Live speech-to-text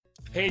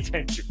Pay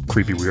attention,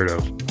 creepy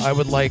weirdo. I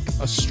would like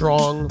a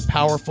strong,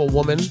 powerful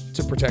woman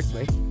to protect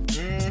me.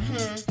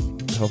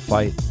 He'll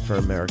fight for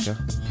America.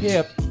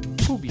 Yep.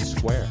 Poopy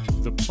Square.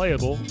 The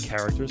Playable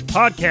Characters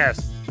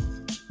Podcast.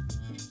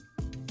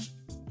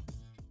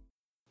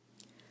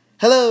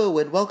 Hello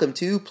and welcome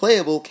to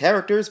Playable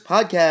Characters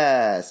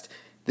Podcast.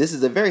 This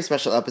is a very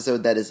special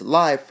episode that is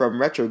live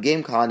from Retro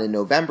GameCon in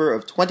November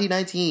of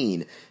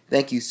 2019.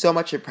 Thank you so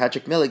much to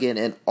Patrick Milligan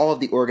and all of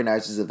the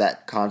organizers of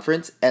that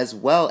conference, as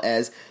well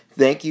as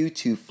thank you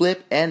to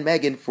Flip and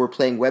Megan for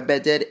playing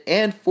Webbed Dead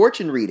and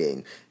Fortune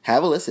Reading.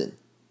 Have a listen.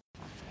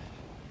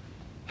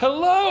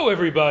 Hello,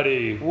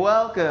 everybody.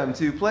 Welcome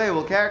to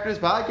Playable Characters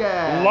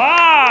Podcast.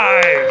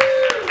 Live!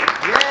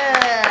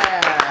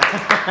 Yeah!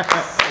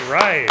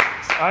 Right.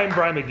 I'm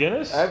Brian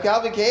McGinnis. I'm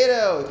Calvin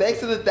Cato. Thanks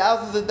to the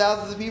thousands and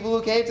thousands of people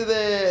who came to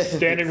this.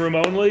 Standing room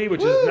only,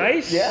 which is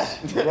nice. Yeah.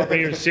 We're up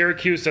here in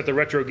Syracuse at the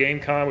Retro Game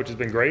Con, which has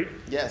been great.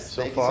 Yes,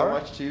 So thank far. you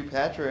so much to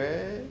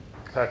Patrick.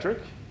 Patrick,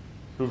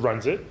 who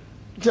runs it.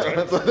 They're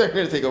going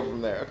to take over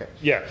from there. Okay.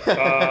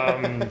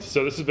 Yeah.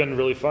 So this has been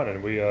really fun,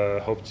 and we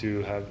hope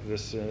to have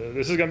this.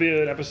 This is going to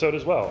be an episode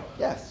as well.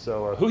 Yes.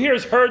 So who here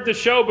has heard the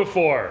show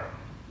before?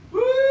 Woo!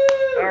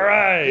 All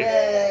right.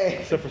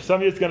 Yay! So for some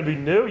of you, it's going to be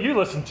new. You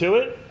listened to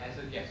it. As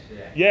of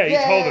yesterday. Yeah, you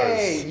told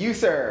Yay! us. You,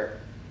 sir.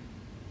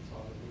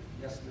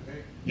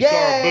 Yesterday. You saw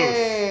our booth.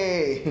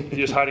 Yay! You're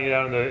just hiding it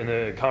out in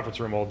the conference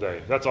room all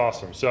day. That's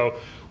awesome. So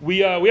we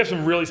have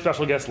some really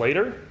special guests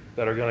later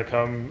that are going to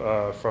come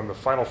from the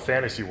Final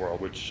Fantasy world,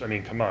 which, I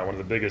mean, come on, one of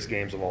the biggest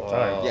games of all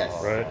time. Yes.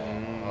 Right?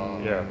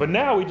 Yeah. But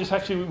now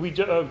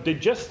they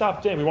just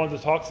stopped in. We wanted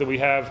to talk, so we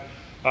have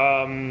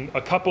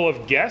a couple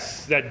of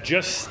guests that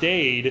just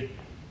stayed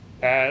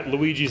at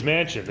Luigi's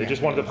Mansion. They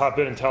just wanted to pop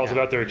in and tell us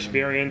about their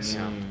experience.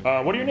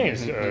 What are your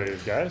names,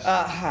 guys?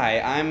 Hi,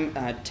 I'm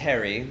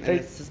Terry, and Hey.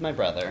 this is my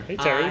brother. Hey,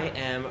 Terry. I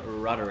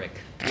am Roderick.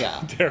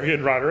 Yeah. Terry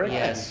and Roderick?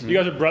 Yes. You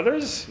guys are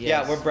brothers?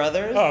 Yeah, we're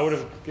brothers. Oh, I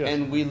would've guessed.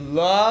 And we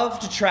love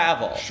to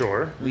travel.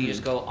 Sure. We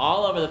just go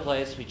all over the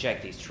place. We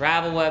check these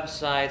travel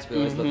websites. We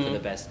always look for the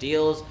best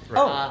deals.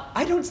 Oh,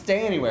 I don't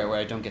stay anywhere where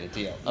I don't get a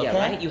deal. Okay? Yeah,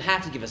 right? You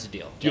have to give us a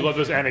deal. Do you love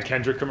those Anna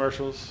Kendrick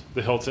commercials?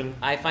 The Hilton?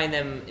 I find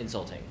them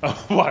insulting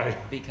Oh, why?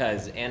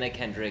 because Anna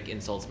Kendrick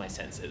insults my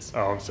senses.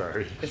 Oh, I'm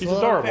sorry. She's a little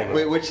adorable. unfair. though.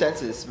 Wait, which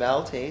senses?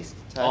 Smell, taste,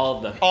 touch? All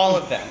of them. All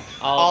of them.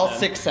 All of them.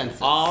 6 senses.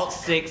 All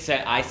 6.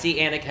 I see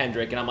Anna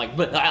Kendrick and I'm like,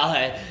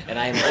 and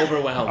I am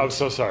overwhelmed. I'm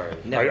so sorry.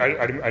 No.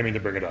 I didn't mean to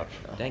bring it up.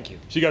 Thank you.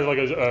 So you guys like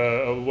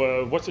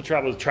what's the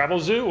Travel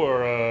Zoo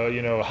or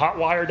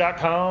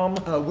Hotwire.com?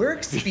 We're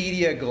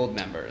Expedia Gold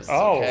members.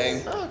 Oh.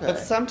 Okay? Okay. But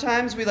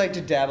sometimes we like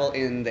to dabble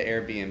in the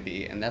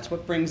Airbnb, and that's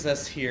what brings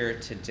us here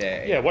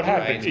today. Yeah, what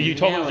happened? Right? You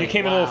told us Really? you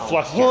came in a little Wow.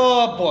 flustered.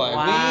 Oh boy,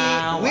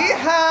 Wow. we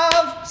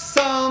have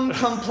some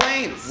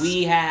complaints.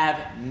 We have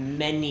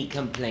many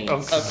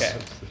complaints. Okay.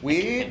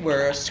 We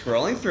were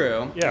scrolling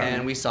through Yeah.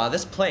 and we saw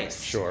this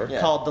place Sure. Yeah.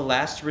 called The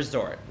Last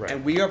Resort. Right.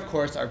 And we, of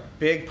course, are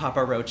big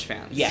Papa Roach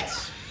fans.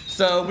 Yes.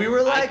 So we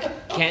were like, I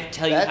can't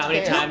tell you That's how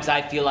many fair. times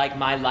I feel like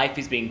my life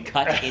is being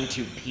cut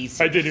into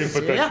pieces. I didn't even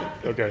put that.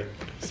 Yeah. Okay.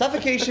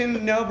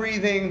 suffocation, no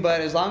breathing, but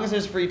as long as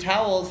there's free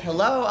towels,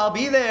 hello, I'll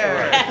be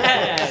there.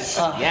 Yes.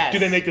 Yes. Do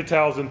they make the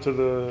towels into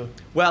the?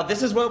 Well,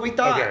 this is what we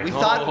thought. Okay. We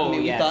thought Oh, we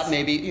yes. thought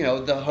maybe,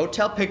 the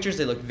hotel pictures,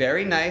 they look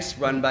very nice,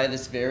 run by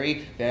this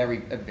very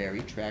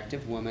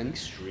attractive woman.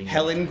 Extremely.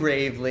 Helen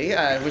Gravely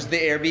was the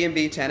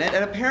Airbnb tenant,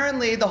 and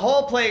apparently the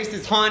whole place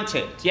is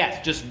haunted.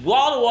 Yes, just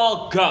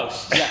wall-to-wall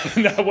ghosts.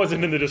 That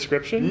wasn't in the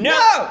description.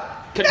 No!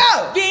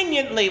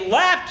 Conveniently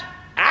left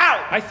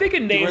out. I think a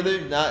Were name.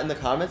 they not in the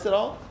comments at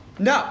all?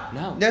 No.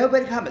 No.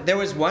 Nobody comment. There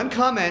was one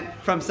comment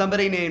from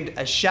somebody named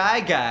a shy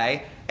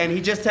guy, and he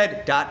just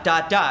said ...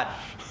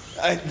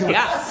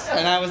 Yes.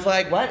 And I was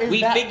like, what is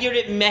We that? figured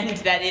it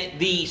meant that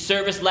the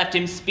service left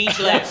him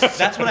speechless.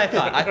 That's what I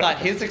thought. I thought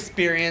his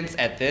experience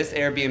at this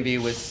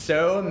Airbnb was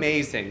so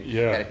amazing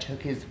Yeah. that it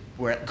took his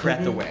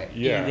breath away.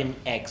 Yeah. Even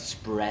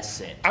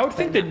express it. I would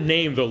think the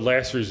name The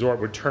Last Resort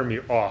would turn me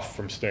off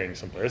from staying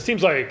someplace. It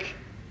seems like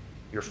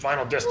your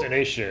final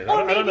destination. Or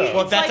I don't maybe know.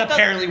 Well, It's that's like the-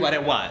 apparently what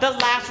it was. The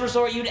last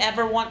resort you'd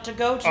ever want to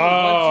go to. Once you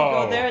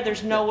Oh. go there,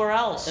 there's nowhere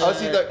else. Oh,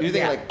 so you're thinking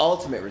yeah. like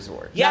Ultimate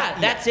Resort. Yeah,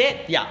 that's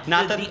it. Yeah,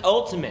 not the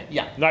ultimate.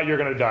 yeah. Not you're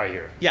gonna die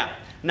here. Yeah.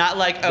 Not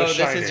like, oh, this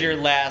Shining. is your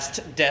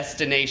last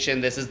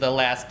destination. This is the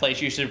last place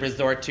you should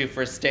resort to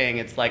for staying.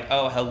 It's like,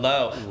 oh,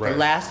 hello. Right. The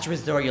last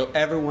resort you'll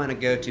ever want to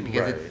go to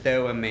because Right. it's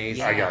so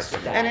amazing. I got Yes, you.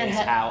 that And it is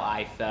had- how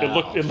I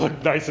felt. It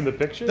looked nice in the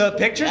picture. The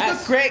pictures Yes.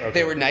 looked great. Okay.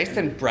 They were nice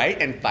and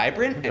bright and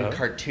vibrant and Yeah.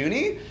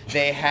 cartoony.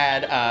 They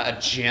had a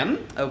gym,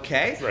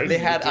 okay? Right. They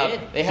had They did.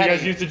 they You had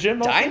guys a use the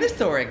gym often?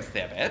 dinosaur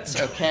exhibit,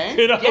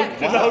 okay? in, a, Yeah,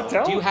 in the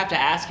hotel. Do you have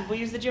to ask if we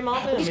use the gym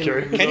often? Just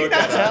curious. Can you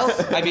not tell?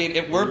 I mean,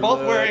 if we're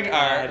both wearing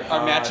our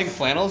at matching us.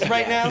 flannels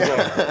right now,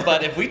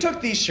 but if we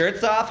took these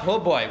shirts off, oh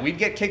boy, we'd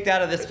get kicked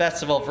out of this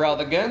festival for all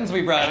the guns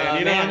we brought in.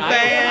 You know Man, what I'm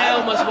saying? I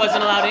almost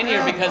wasn't allowed in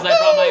here because I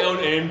brought my own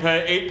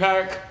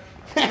 8-pack.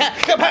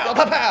 Kapow,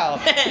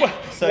 kapow.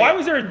 So, Why yeah.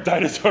 was there a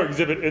dinosaur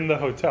exhibit in the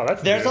hotel?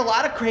 That's There's a weird.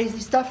 lot of crazy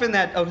stuff in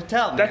that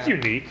hotel. That's man.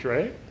 unique,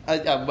 right?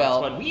 That's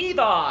Well, what we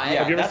thought. yeah,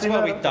 Have you ever that's seen what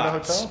that we in a thought.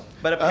 hotel?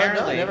 But no,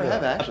 apparently, I never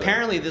have, actually.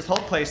 apparently, this whole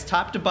place,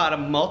 top to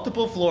bottom,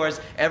 multiple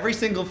floors. Every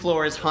single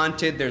floor is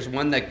haunted. There's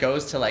one that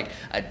goes to like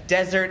a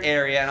desert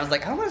area, and I was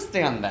like, I don't want to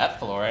stay on that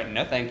floor.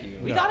 No, thank you.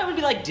 We thought it would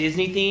be like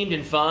Disney themed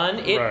and fun.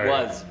 It Right.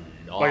 was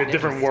not. Like a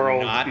different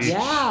world. Not each. Yeah.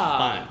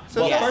 fun.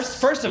 So Yes.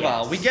 first of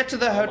all, Yes. we get to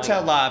the Oh my hotel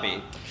God.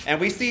 lobby. And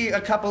we see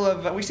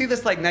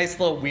this like nice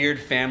little weird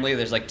family.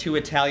 There's like 2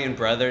 Italian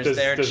brothers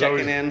there checking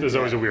always, in. There's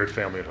always a weird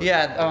family at home.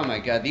 Yeah, oh my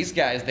god, these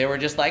guys, they were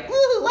just like, woo,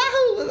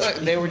 wahoo!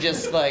 They were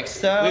just like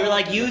so. We were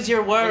like, use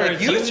your words,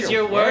 like, use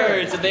your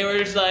words. And they were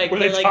just like, Were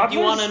they they're like, do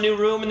you toddlers? want a new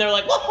room? And they're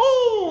like,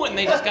 woohoo! And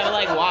they just kind of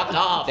like walked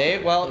off. They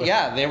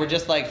were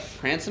just like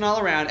prancing all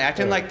around,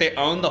 acting like they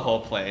owned the whole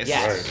place.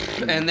 Yes.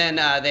 Right. And then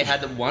they had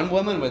the one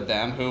woman with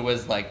them who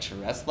was like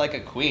dressed like a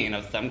queen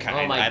of some kind.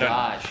 Oh my I don't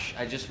gosh!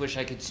 I just wish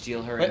I could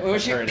steal her Wait, and put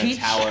was she her in Peach-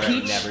 a tower Peach-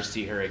 and never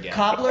see her again.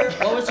 Cobbler,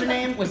 what was her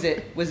name? Was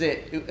it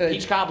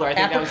Peach Cobbler, I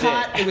think that was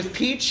apricot? it. It was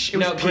peach. It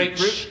No, was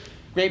grapefruit. peach.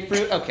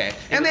 Grapefruit. Okay.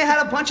 And they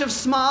had a bunch of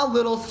small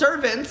little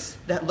servants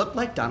that looked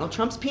like Donald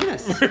Trump's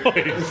penis.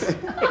 Really?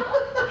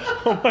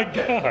 Oh my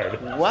god.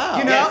 Wow.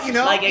 You know, Yes, you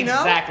know, like you know?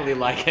 exactly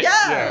like it.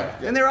 Yeah.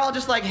 And they were all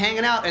just like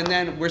hanging out, and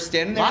then we're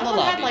standing A there lot in of the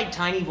them lobby. had like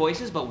tiny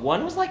voices, but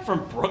one was like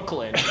from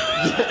Brooklyn.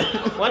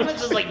 One was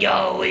just like,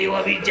 "Yo, where you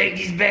want me to take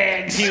these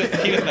bags?" He was my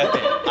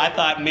favorite. I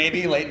thought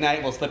maybe late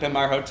night we'll slip him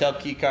our hotel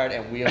key card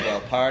and we'll go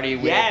party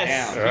with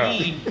Yes, him.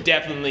 he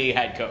definitely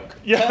had coke.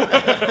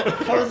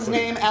 What was his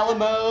name?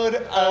 Alamode?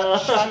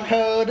 Sean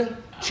Code?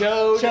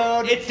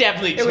 Chode? It's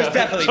definitely. It was Chode.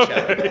 definitely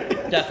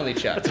Chode. Definitely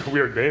Chode. A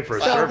weird name for a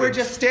So servant. we're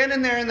just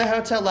standing there in the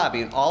hotel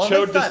lobby, and all of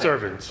Chode a the sudden,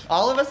 servants.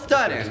 all of a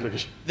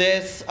sudden,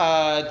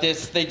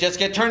 they just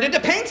get turned into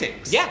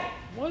paintings. Yeah.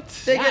 What?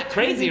 They Yeah, get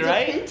crazy, turned into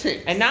right?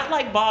 paintings. And not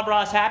like Bob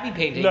Ross happy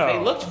paintings. No. They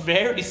looked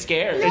very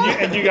scared.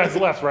 And you guys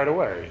left right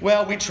away.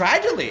 Well, we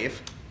tried to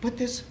leave, but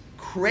this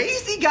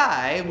crazy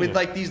guy with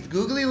like these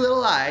googly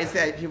little eyes.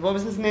 What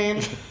was his name?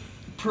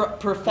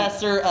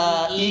 Professor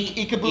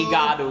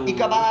Igadu.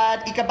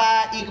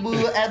 Ikabu.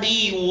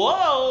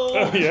 Whoa!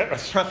 Oh yeah.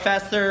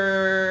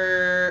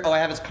 Professor. Oh, I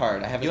have his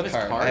card. I have You his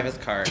have his card. card? I have his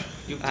card.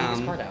 You take his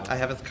card out. I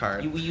have his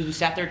card. You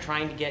sat there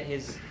trying to get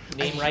his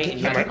name right, and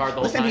you Yeah, had your card the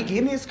whole Listen, time. he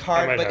gave me his I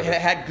card, might but have it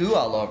it. had goo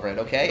all over it.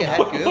 Okay, it had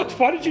goo.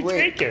 Why did you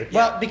Wait. take it?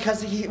 Well,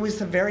 because he was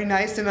a very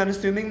nice and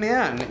unassuming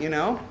man. You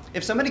know,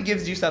 if somebody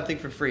gives you something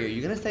for free, are you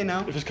gonna say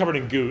no? If it's covered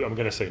in goo, I'm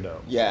gonna say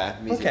no. Yeah.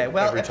 Me too. Okay.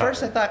 Well, Every at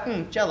first I time.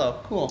 thought,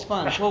 Jello, cool,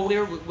 fun. Well,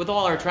 with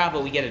all our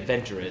travel, we get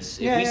adventurous.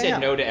 If Yeah, we yeah, said yeah.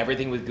 no to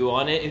everything with goo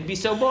on it, it'd be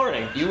so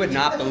boring. You would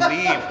not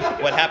believe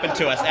what happened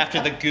to us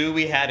after the goo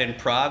we had in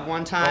Prague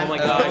one time. Oh my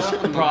gosh,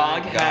 my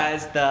Prague God.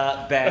 has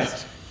the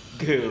best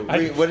goo.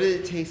 Wait, what did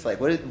it taste like?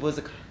 What was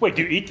it? Wait,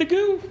 do you eat the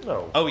goo?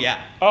 No. Oh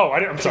yeah. Oh,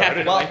 I'm sorry. I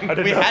didn't, Well, I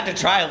didn't we know. had to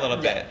try a little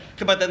bit,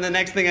 but then the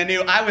next thing I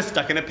knew, I was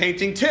stuck in a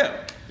painting too.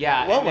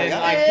 Yeah, Oh and my then,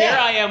 God. like, Yeah. here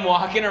I am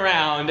walking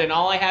around, and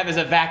all I have is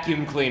a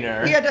vacuum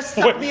cleaner. He had to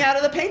suck me out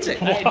of the painting.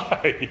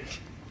 Why?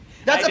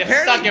 That's I just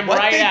apparently suck him what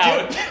right they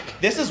out. do.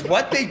 This is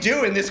what they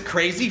do in this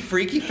crazy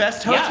Freaky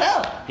Fest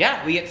hotel.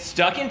 Yeah, we get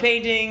stuck in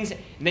paintings, and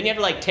then you have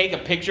to like take a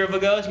picture of a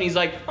ghost, and he's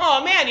like,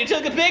 "Oh man, you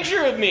took a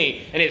picture of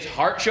me," and his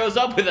heart shows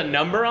up with a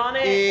number on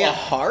it. A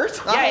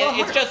heart? Yeah,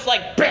 it's just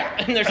like, "Bah,"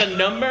 and there's a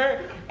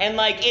number, and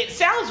like it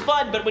sounds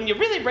fun, but when you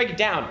really break it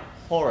down,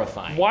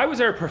 horrifying. Why was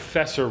there a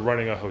professor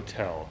running a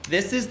hotel?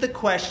 This is the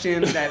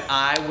question that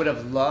I would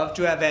have loved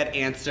to have had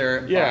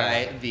answered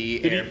Yeah. by the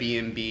Did he-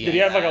 Airbnb. Did he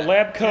have like a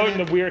lab coat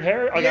and the weird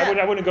hair? Like, Yeah.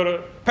 I wouldn't go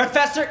to.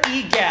 Professor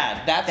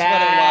Egad. That's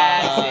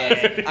That's what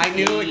it was. it. I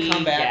knew it would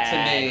come back to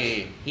Egad.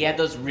 me. He had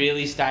those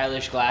really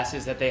stylish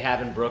glasses that they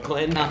have in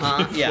Brooklyn.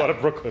 Uh-huh. A Yeah. lot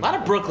of Brooklyn. A lot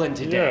of Brooklyn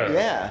today. Yeah.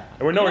 Yeah.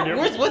 And we're nowhere No, near.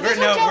 what's We're this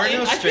no, hotel? we're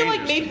no I feel like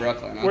strangers maybe to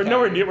Brooklyn. We're okay.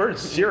 nowhere near. We're in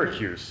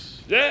Syracuse.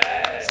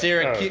 Yeah.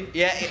 Syracuse.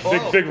 Yeah. Big,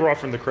 oh. big rough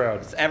from the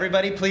crowd.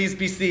 Everybody, please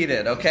be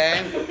seated, okay?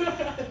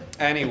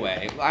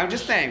 Anyway, I'm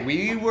just saying,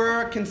 we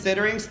were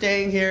considering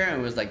staying here, and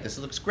it was like, this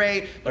looks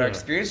great, but our Yeah.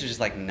 experience was just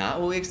like not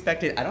what we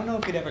expected. I don't know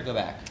if we'd ever go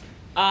back.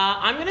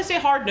 I'm gonna say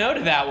hard no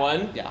to that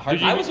one. Yeah, hard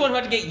Did you- I was the one who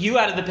had to get you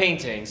out of the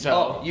painting, so.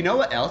 Oh, you know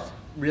what else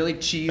really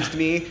cheesed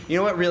me? You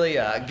know what really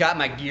got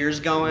my gears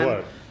going?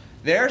 What?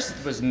 There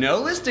was no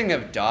listing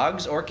of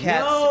dogs or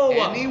cats No.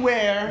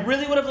 anywhere.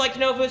 Really would have liked to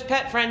know if it was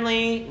pet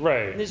friendly.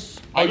 Right. This,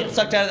 I get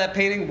sucked out of that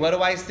painting. What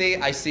do I see?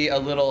 I see a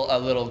little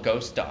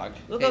ghost dog.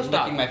 Little ghost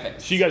licking dog. my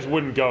face. So you guys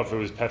wouldn't go if it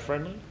was pet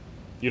friendly?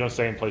 You don't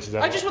stay in places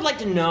that. I just would like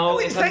to know. Oh,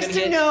 if it's I'm nice gonna to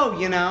get- know,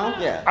 you know?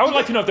 Yeah. I would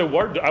like to know if there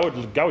were. I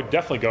would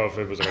definitely go if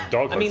it was like a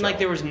dog. I mean, hotel. like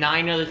there was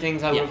 9 other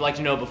things I would have liked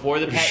to know before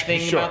the pet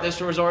thing Sure. about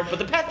this resort, but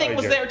the pet thing I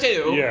was get there it.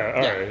 too. Yeah.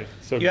 All Yeah. right.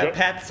 So You go- have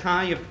pets,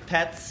 huh? You have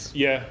pets?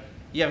 Yeah.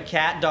 You have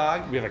cat,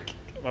 dog? We have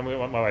My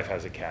wife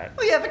has a cat.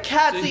 Well, you have a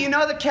cat, so you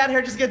know the cat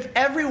hair just gets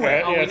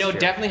everywhere. Oh, Yeah, we it's know true.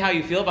 definitely how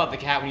you feel about the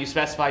cat when you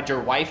specified your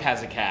wife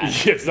has a cat.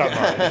 It's not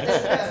mine.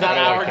 It's not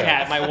I like our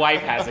cat. My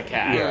wife has a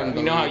cat. Yeah.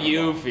 You know how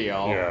you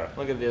feel. Yeah.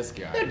 Look at this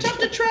guy. They're tough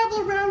to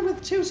travel around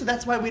with too, so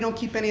that's why we don't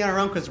keep any on our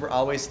own, because we're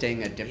always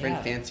staying at different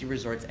Yeah. fancy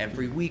resorts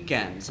every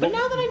weekend. But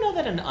now that I know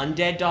that an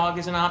undead dog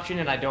is an option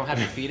and I don't have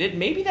to feed it,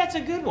 maybe that's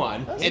a good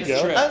one. It's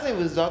go. true. I was saying,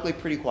 was the dog like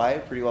pretty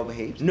quiet, pretty well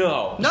behaved?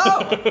 No.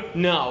 No!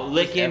 No,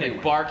 licking and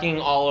everywhere. barking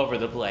all over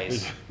the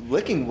place.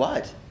 Licking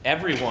what?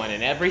 Everyone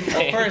and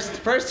everything.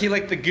 First he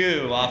licked the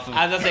goo off of.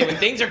 I was gonna say, when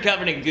things are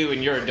covered in goo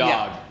and you're a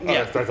dog,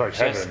 Yeah. That's like just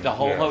heaven. the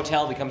whole yeah.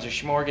 hotel becomes a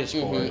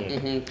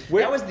smorgasbord.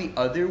 Where- That was the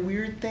other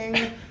weird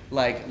thing.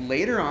 Like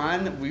later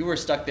on, we were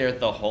stuck there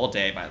the whole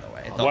day. By the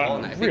way, the Wow, whole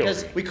night, really?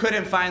 because we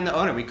couldn't find the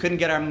owner. We couldn't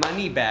get our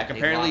money back. They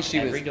Apparently, locked she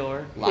was every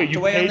door. locked Wait, you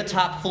away on paid- the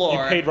top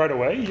floor. You paid right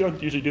away? You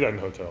don't usually do that in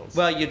hotels.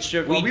 Well, you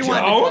should. Well, We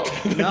wanted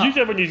to go- No.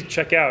 Usually when you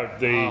check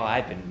out, Oh,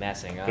 I've been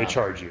messing up. they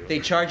charge you. They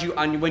charge you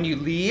on when you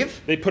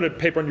leave. They put a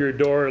paper on your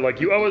door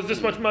like you owe us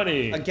this much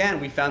money. Again,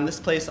 we found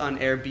this place on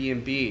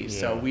Airbnb,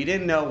 so Yeah. we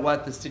didn't know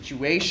what the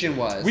situation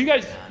was. Were you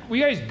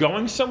guys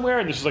going somewhere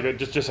and this is like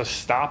just a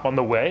stop on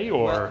the way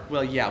or?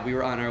 well, yeah, we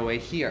were on our way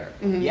here.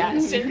 Yeah,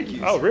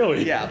 Syracuse. Oh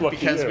really? Yeah, Lucky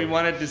because you. we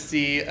wanted to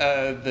see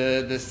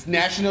the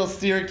National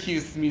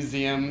Syracuse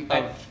Museum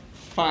of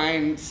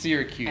Fine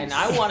Syracuse. And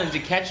I wanted to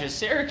catch a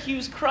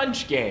Syracuse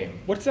Crunch game.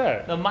 What's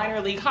that? The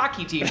minor league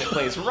hockey team that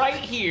plays right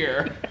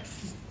here.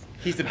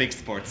 He's a big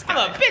sports guy.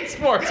 I'm a big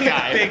sports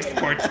guy. Big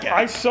sports guy.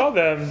 I saw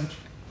them.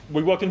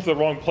 We walked into the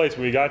wrong place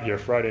when we got here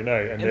Friday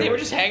night, And they were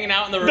just hanging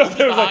out in the room no, with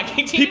there the was like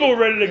hockey team. people were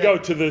ready to go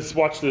to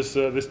watch this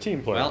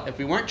team play. Well, if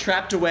we weren't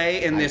trapped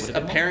away in this would've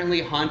been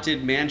apparently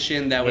haunted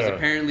mansion that was Yeah.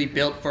 apparently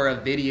built for a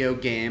video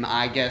game,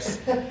 I guess,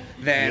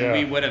 then Yeah.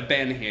 we would have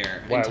been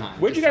here wow. in time.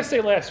 Where'd you guys stay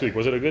last week?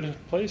 Was it a good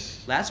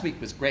place? Last week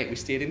was great. We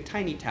stayed in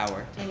Tiny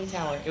Tower. Tiny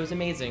Tower. It was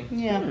amazing.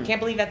 Yeah. Can't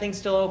believe that thing's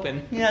still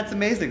open. Yeah, it's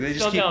amazing. They just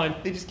Still keep going.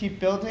 They just keep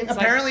building. It's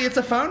Apparently, it's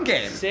a phone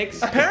game.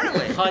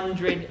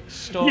 600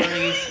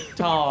 stories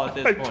tall at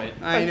this point.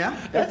 I know.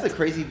 That's a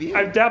crazy view.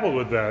 I've dabbled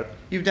with that.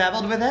 You've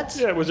dabbled with it?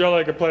 Yeah, was there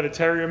like a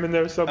planetarium in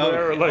there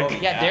somewhere? Oh, or like, oh,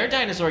 Yeah, their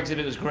dinosaur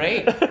exhibit was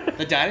great.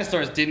 The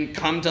dinosaurs didn't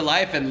come to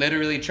life and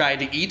literally tried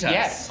to eat us.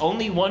 Yes,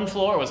 only one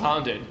floor was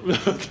haunted.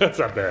 that's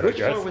not bad. Which I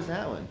guess. floor was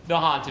that one? The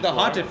haunted The floor.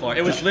 haunted floor.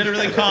 It was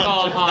literally called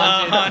Called the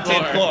haunted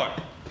haunted floor.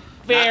 floor.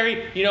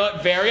 Very, you know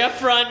what, very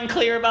upfront and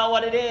clear about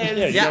what it is.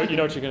 Yeah, Yeah. you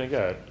know what you're gonna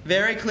get.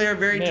 Very clear,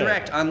 very Yeah.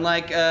 direct.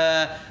 Unlike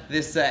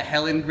this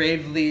Helen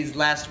Gravely's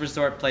Last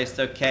Resort place.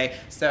 Okay,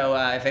 so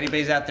if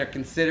anybody's out there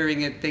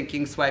considering it,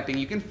 thinking, swiping,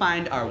 you can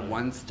find our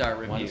 1-star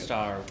review. 1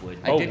 star would.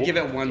 I Oh, did wh- give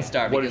it 1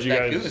 star what because did you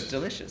that guys- goo was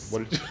delicious.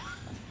 What did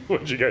what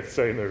did you guys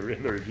say in the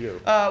review?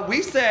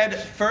 We said,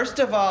 first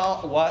of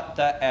all, what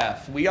the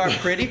F? We are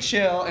pretty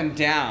chill and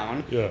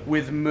down Yeah.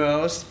 with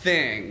most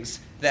things.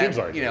 That, Seems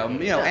like you know,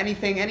 it.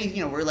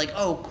 anything, we're like,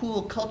 oh,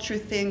 cool culture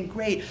thing,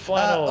 great.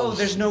 Flannels. Oh,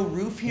 there's no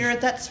roof here.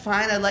 That's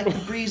fine. I like the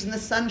breeze and the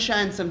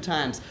sunshine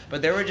sometimes.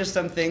 But there were just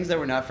some things that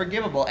were not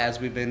forgivable, as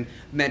we've been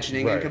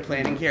mentioning and Right.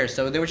 complaining here.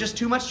 So there was just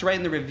too much to write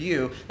in the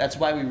review. That's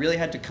why we really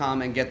had to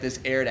come and get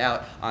this aired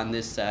out on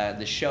this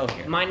show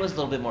here. Mine was a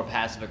little bit more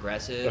passive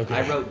aggressive. Okay.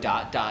 I wrote ...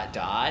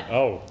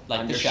 Oh.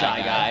 Like Under the shy shy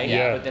guy. guy,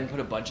 Yeah. but then put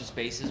a bunch of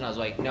spaces, and I was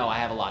like, no, I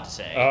have a lot to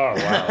say. Oh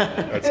wow.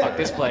 That's Fuck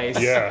this place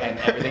Yeah. and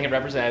everything it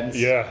represents.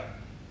 Yeah.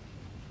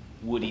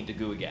 Would eat the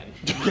goo again.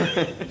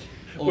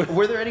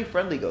 Were there any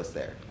friendly ghosts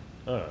there?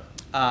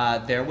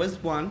 There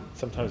was one.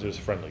 Sometimes there's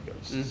friendly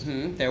ghosts.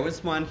 There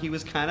was one. He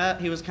was kind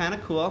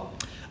of cool.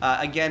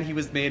 Again, he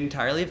was made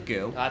entirely of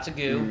goo. Lots of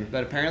goo.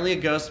 But apparently a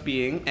ghost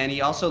being, and he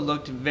also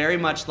looked very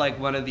much like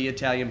one of the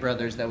Italian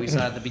brothers that we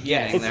saw at the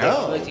beginning Yes, there.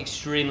 Oh. he looked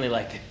extremely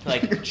like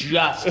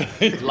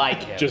just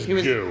like him. Just He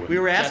was, goo. we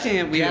were asking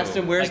Just him. We goo, asked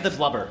him where's like the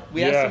flubber.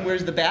 We asked Yeah. him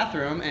where's the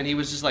bathroom, and he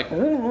was just like, he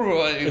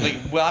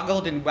like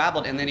woggled and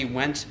wabbled, and then he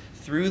went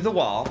through the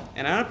wall.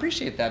 And I don't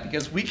appreciate that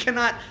because we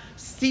cannot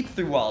seep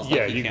through walls Yeah,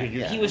 like he you- can.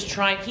 you- He was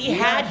trying. He We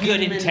had are good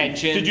humans.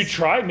 intentions. Did you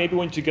try? Maybe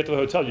once you get to the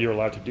hotel, you're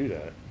allowed to do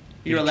that.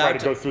 You're Did you allowed try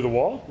to go through the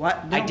wall?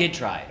 What? I No. did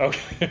try.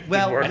 Okay.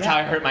 Well, Didn't work? That's how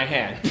I hurt my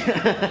hand.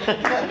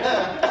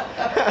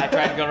 I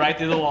tried to go right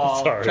through the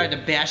wall. Sorry. Tried to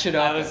bash it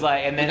up. I was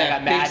like, and then with I that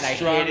got mad big, and I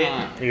strong hit it,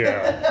 arm.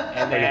 Yeah.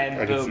 and then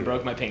I can see boom, broke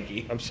that. my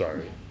pinky. I'm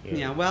sorry.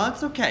 Yeah, well,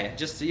 it's okay.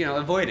 Just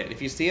avoid it.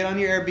 If you see it on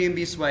your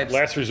Airbnb swipes,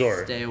 Last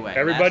resort. stay away.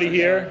 Everybody Last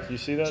here, resort. you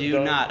see that? Do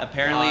though? not.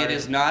 Apparently, it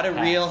is not a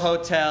Pass. real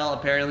hotel.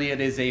 Apparently,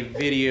 it is a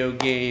video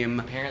game.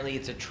 Apparently,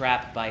 it's a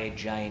trap by a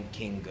giant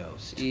king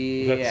ghost.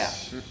 Yeah.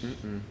 That's,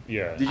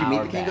 yeah. Did you meet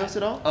Our the king bad. ghost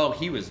at all? Oh,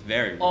 he was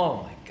very. Oh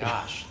my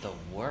gosh, the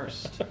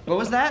worst. What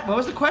was that? What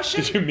was the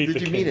question? Did you meet Did the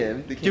you king? meet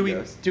him, the king Do we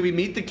ghost?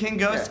 meet the king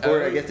ghost? Yeah.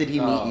 Or I guess did he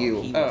meet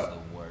you? He was Oh,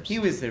 the worst.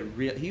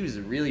 he was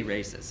really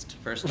racist.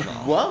 First of all.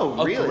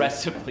 Whoa, really?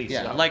 Aggressively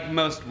Yeah, so. like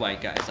most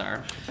white guys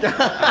are.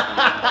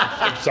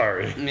 I'm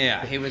sorry.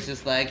 Yeah, he was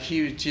just like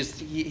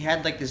he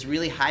had like this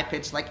really high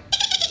pitched like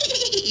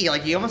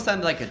like he almost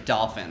sounded like a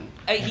dolphin.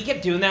 He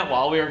kept doing that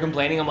while we were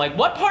complaining. I'm like,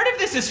 what part of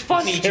this is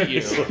funny to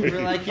you? Seriously.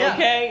 We're like, yeah,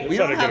 Okay. we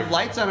That's don't not a have good-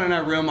 lights on in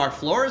our room. Our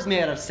floor is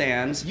made out of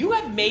sand. You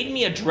have made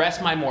me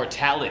address my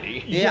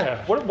mortality.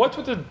 Yeah. What's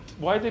with the?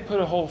 Why'd they put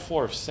a whole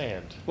floor of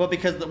sand? Well,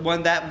 because the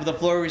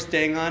floor we were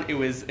staying on, it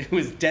was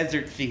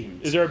desert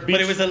themed. Is there a beach-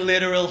 But it was a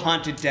literal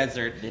haunted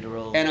desert.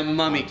 Literal And a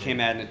mummy haunted came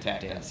out and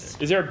attacked desert. us.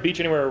 Is there a beach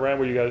anywhere around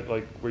where you guys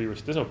like where you were?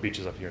 There's no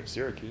beaches up here in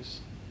Syracuse.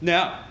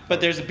 No,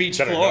 but there's a beach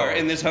Better floor know.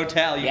 in this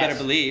hotel. You Yes. better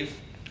believe.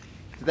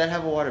 Did that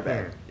have a water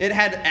bag? It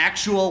had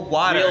actual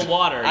water. Real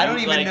water. I don't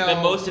even like, know.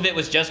 But most of it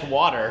was just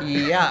water.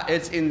 Yeah,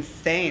 it's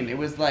insane. It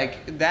was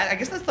like that. I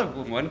guess that's the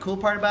one cool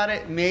part about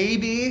it.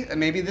 Maybe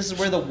this is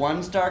where the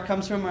 1 star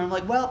comes from. Where I'm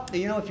like, well,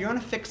 you know, if you're on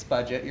a fixed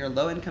budget, you're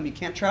low income, you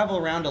can't travel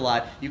around a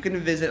lot. You can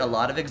visit a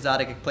lot of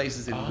exotic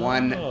places in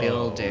one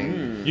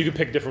building. You can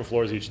pick different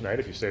floors each night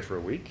if you stay for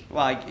a week.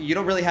 Like you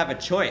don't really have a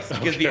choice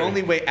because the Okay.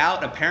 only way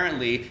out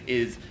apparently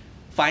is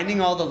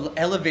finding all the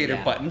elevator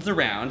Yeah. buttons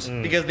around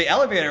because the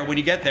elevator when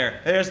you get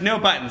there there's no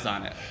buttons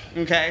on it.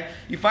 Okay,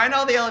 you find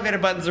all the elevator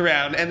buttons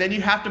around and then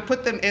you have to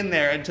put them in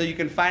there until you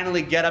can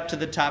finally get up to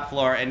the top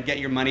floor and get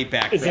your money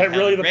back. Is for that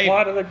really the having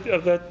plot Raven.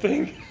 of that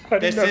thing? I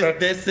didn't know that.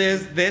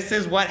 This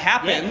is what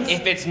happens.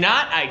 If it's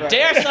not, I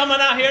dare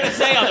someone out here to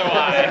say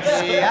otherwise.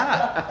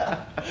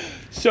 Yeah,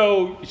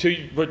 So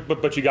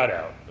but you got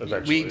out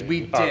eventually. we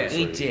did.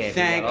 obviously. We did.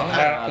 Thank Oh,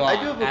 God. I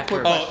do have a After-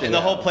 quick Oh, question. and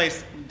the whole though.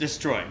 place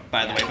destroyed,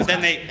 by the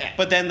way.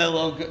 But then the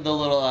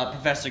little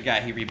professor guy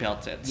he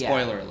rebuilt it. Yeah.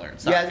 Spoiler alert. Yeah,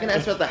 Sorry. I was gonna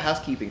ask about the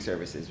housekeeping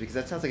services because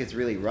that sounds like it's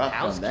really rough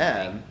on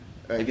them.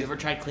 Or I Have you guess- ever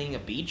tried cleaning a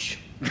beach?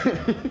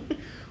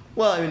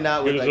 well, I mean,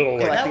 not with Those like little,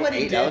 like- Is that collecting what he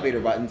 8 did? elevator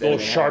buttons. Little and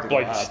then having sharp to go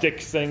like up.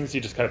 sticks things.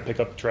 You just kind of pick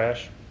up the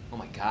trash. Oh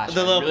my gosh.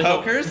 The I little really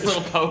hope- pokers?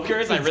 little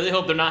pokers? I really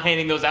hope they're not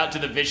handing those out to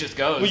the vicious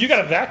ghosts. Well, you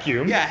got a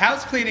vacuum. Yeah,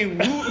 house cleaning.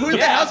 Who's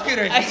the house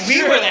cleaner? That's We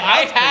true. were the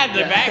I house had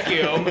the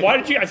cleaner. vacuum. Why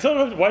did you? I still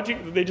don't know. Why'd you?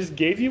 They just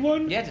gave you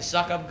one. Yeah, to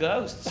suck up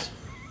ghosts.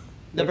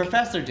 The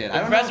professor did. I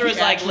don't professor know if was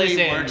he like, actually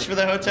 "Listen." works for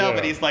the hotel, Yeah.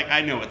 but he's like,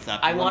 I know what's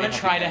up. I Let want me to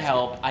try you to guys."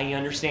 help. I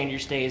understand your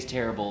stay is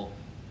terrible.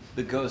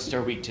 The ghosts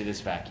are weak to this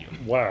vacuum.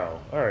 Wow.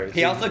 All right.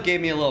 He so- also gave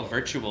me a little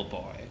virtual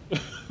boy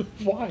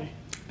Why?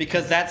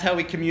 because that's how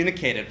we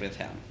communicated with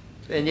him.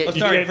 And yet, Oh,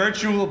 sorry, can't-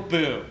 virtual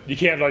boo. You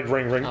can't like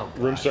ring Oh,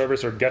 room gosh.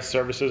 service or guest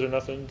services or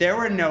nothing. There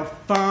were no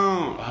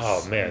phones.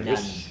 Oh man, None.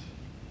 this.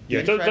 Yeah, You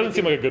it doesn't, tried to doesn't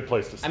seem do- like a good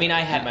place to stay. I mean, I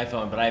had my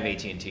phone, but I have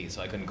AT&T,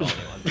 so I couldn't call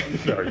anyone.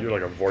 No, you're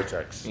like a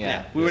vortex.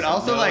 Yeah. We would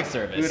also No like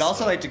service. we would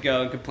also like to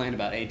go and complain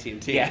about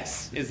AT&T.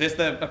 Yes. Is this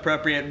the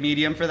appropriate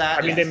medium for that?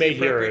 I mean, Is they this may the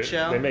hear appropriate it.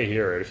 show? They may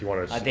hear it if you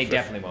want to. They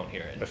definitely won't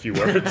hear a it. few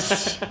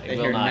words. They They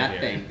will hear not nothing.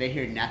 hear it. They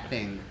hear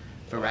nothing.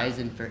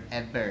 Verizon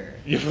forever.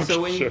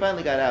 so when you Sure.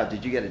 finally got out,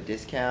 did you get a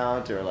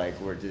discount or like,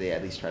 or did they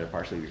at least try to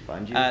partially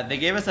refund you? They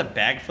gave us a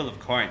bag full of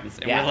coins,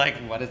 and Yeah. we're like,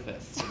 "What is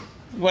this?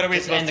 What are we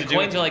supposed And the to do?"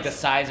 coins with are like the this?"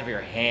 size of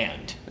your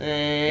hand.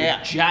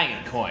 Yeah,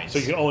 Giant coins. So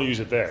you can only use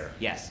it there.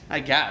 Yes. I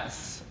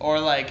guess, or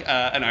like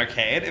an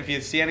arcade. If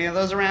you see any of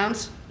those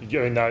around,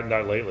 Yeah,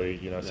 not lately.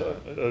 You know, so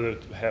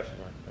half.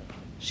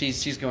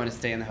 she's going to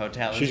stay in the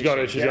hotel. She's isn't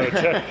gonna she?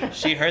 check.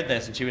 She heard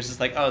this and she was just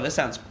like, "Oh, this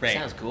sounds great.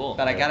 Sounds cool.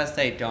 But I gotta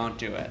say, don't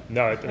do it."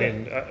 No, I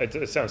mean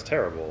it sounds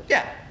terrible.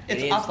 Yeah,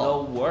 it's It is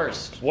awful. the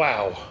worst.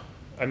 Wow.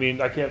 I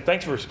mean, I can't.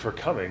 Thanks for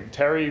coming,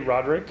 Terry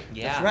Roderick.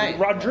 Yeah. That's right.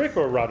 Roderick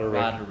or Roderick?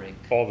 Roderick.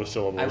 All the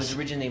syllables. I was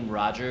originally named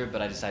Roger,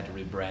 but I decided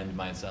to rebrand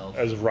myself.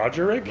 As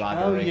Roderick.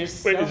 Roderick. you're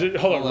Wait, is it?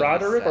 Hold on, full of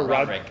Roderick or yourself.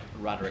 Rod?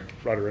 Roderick.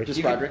 Roderick. Just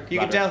You can, Roderick? you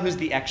can Roderick. tell who's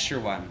the extra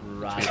one.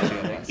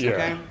 Roderick. Yeah.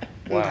 Okay.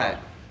 Wow. Okay.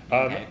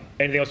 Okay.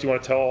 Anything else you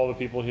want to tell all the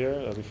people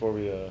here before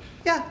we?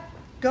 Yeah.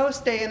 Go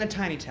stay in a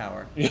tiny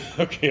tower.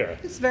 Okay. Yeah.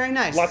 It's very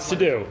nice. Lots to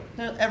do.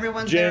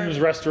 Everyone's Gyms,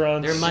 there.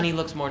 restaurants. Their money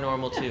looks more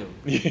normal too.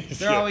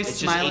 They're always It's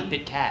just smiling.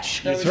 8-bit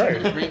cash. They're That's always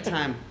having right. a great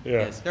time. Yeah.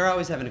 Yes. They're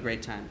always having a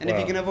great time. And if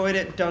Wow. you can avoid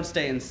it, don't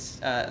stay in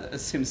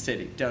Sim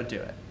City. Don't do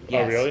it.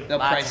 Yes. really? They'll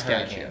Lots price of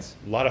gouge hurricanes.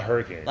 A lot of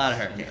hurricanes. A lot of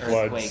hurricanes.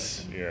 Floods.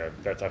 Earthquakes. Yeah,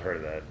 I've heard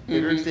of that.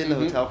 Did you ever stay in the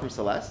Mhm. hotel from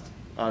Celeste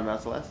on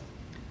Mount Celeste?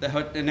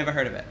 I never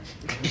heard of it.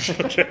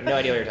 No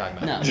idea what you're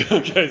talking about. No.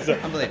 Okay, so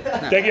Unbelievable.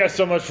 No. thank you guys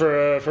so much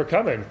for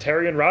coming,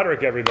 Terry and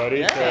Roderick, everybody.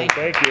 Yeah. So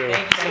thank you.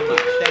 Thank you so much.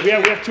 Thank We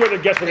you. have 2 other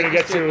guests we're gonna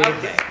get to.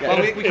 Okay. Well,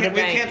 we in a- can't, we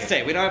Thank can't you.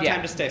 stay. We don't have Yeah.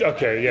 time to stay.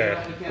 Okay,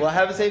 yeah. Well,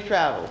 have a safe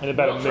travel. In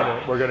about a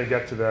minute, we're gonna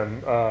get to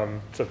them.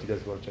 So if you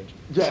guys want to change.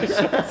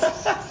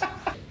 Yes.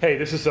 Hey,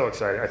 this is so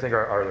exciting. I think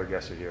our other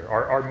guests are here.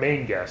 Our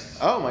main guests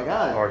Oh my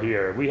God. are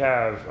here. We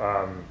have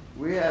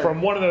We have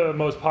from one of the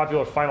most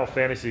popular Final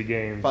Fantasy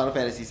games. Final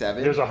Fantasy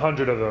VII. There's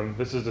 100 of them.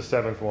 This is the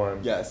 7th one.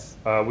 Yes.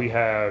 We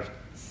have.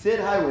 Sid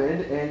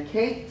Highwind and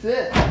Kate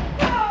Sith.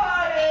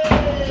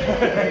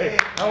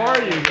 How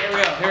are you?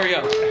 Here we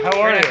go. How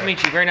are Very nice you? to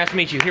meet you. Very nice to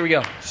meet you. Here we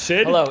go.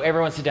 Sid. Hello,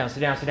 everyone. Sit down. Sit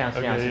down. Sit down.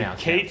 Sit down. Okay, Sit down.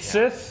 Kate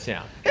sit down, Sith? Sit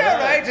down. All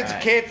right, it's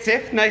Kate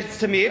Sith. Nice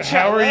to meet you.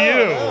 How are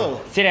you?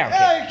 Oh. Sit down.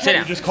 Hey, Kate. Sit We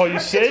down. just call you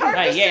Sid.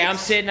 Right, yeah, I'm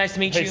Sid. Nice to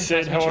meet Hey, you. Sid,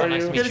 nice to how meet are you.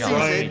 Nice you? to Good meet to you. see you,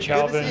 Ryan, Sid. Good to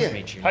Calvin. see Nice you. to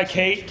meet you. Hi,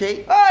 Kate.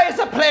 Kate. Oh, it's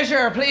a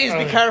pleasure. Please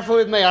be careful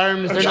with my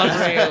arms. They're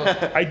not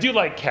real. I do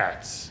like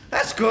cats.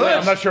 That's good.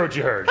 I'm not sure what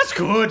you heard. That's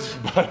good.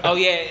 Oh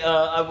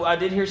yeah, I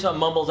did hear some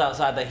mumbles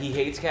outside that he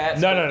hates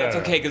cats. No, but no, that's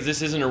no. okay because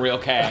this isn't a real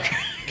cat.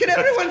 Can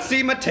everyone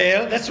see my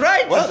tail? That's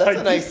right. Wow, that's I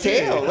a nice do see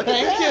tail. it. Look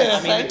Thank at you.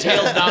 that. I mean, the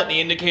tail's not the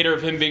indicator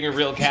of him being a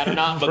real cat or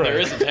not, but there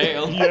is a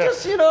tail. I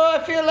just,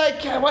 I feel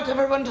like I want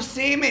everyone to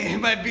see me,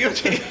 my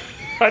beauty.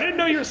 I didn't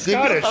know you were Do you feel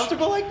Scottish.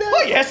 comfortable like that?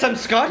 Oh yes, I'm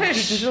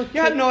Scottish. You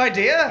had no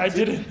idea. I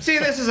didn't. See,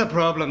 this is a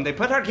problem. They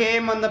put our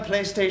game on the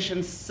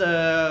PlayStation's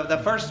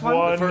the first one.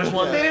 One. The first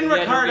one. They didn't Yeah,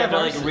 record you it. had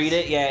to like read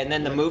it, yeah, and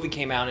then the movie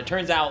came out, and it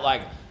turns out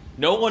like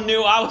no one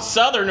knew I was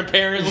Southern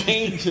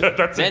apparently.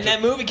 That's Then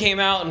that movie came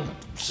out, and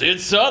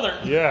Sid's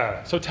Southern.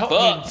 Yeah. So tell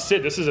Fuck. me,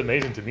 Sid, this is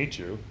amazing to meet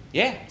you.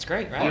 Yeah, it's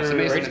great, right? Oh, it's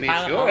amazing to meet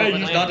you.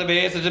 Hey, It's not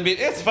amazing to meet.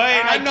 It's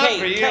fine. I'm not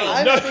Kate, real. Kate.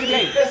 I'm No. not gonna be-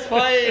 It's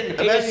fine. It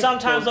is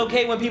sometimes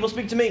okay when people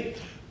speak to me.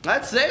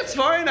 I'd say it's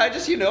fine. I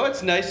just,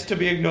 it's nice to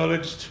be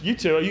acknowledged. You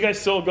two, are you guys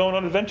still going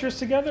on adventures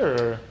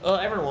together? Or?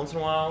 Every once in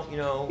a while,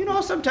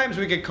 Sometimes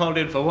we get called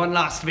in for one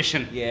last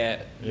mission. Yeah.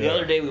 The Yeah.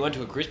 other day we went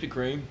to a Krispy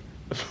Kreme.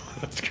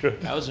 That's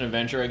good. That was an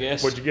adventure, I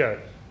guess. What'd you get?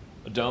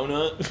 A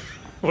donut.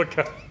 What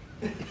kind?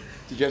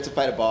 Did you have to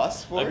fight a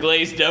boss for A it?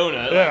 glazed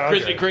donut. Yeah,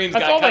 Like, okay. Krispy Kreme's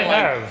That's got all they kinda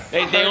have.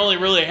 like, they only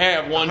really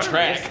have one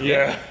track.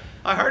 Yeah.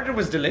 I heard it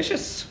was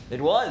delicious.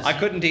 It was. I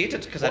couldn't eat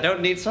it because I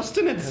don't need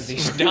sustenance.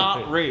 It's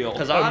not real.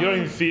 Because Oh, you don't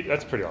even feed.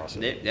 That's pretty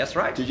awesome. That's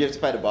right. Did you have to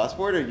fight a boss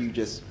for it, or you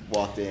just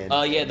walked in?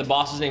 Yeah, the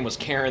boss's name was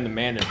Karen, the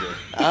manager.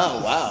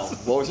 Oh wow!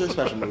 What was her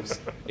special moves?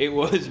 It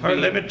was Her being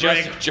limit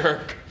just break. a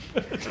jerk.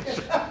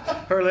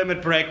 Her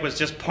limit break was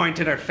just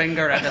pointing her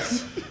finger at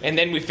us. And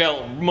then we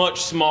felt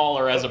much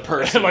smaller as a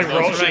person. Like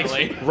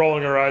emotionally.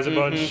 rolling her eyes a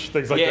bunch,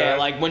 things like Yeah, that.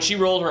 like when she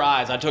rolled her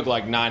eyes, I took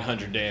like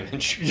 900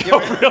 damage. Oh,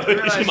 really?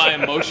 To my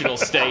emotional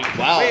state.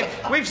 Wow.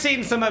 We've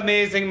seen some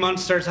amazing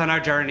monsters on our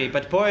journey,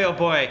 but boy oh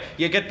boy,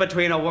 you get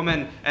between a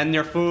woman and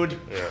your food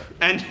Yeah.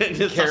 and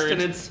the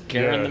sustenance.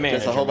 Karen, Yeah. the manager.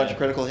 Just a whole bunch of man.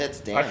 critical hits.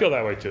 Damn. I feel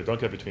that way too. Don't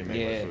get between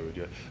me and Yeah. my food.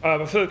 Yeah.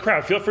 But for the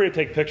crowd, feel free to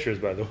take pictures,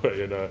 by the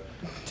way, and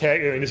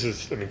tag.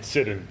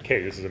 Sid and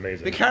Kate. This is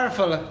amazing. Be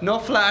careful, no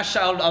flash,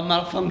 I'll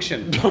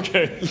malfunction.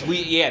 Okay.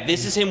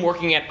 This is him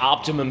working at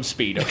optimum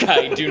speed,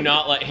 okay? Do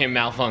not let him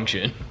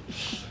malfunction.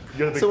 You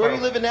got a big So where are you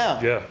file. living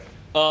now? Yeah.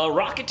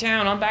 Rocket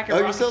Town, I'm back at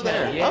Oh, Rocket you're still Town,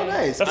 there? Yeah. Oh,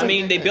 nice. I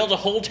mean, they built a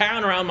whole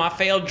town around my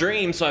failed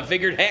dream, so I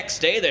figured, heck,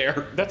 stay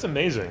there. That's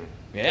amazing.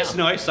 Yeah. It's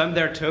nice, I'm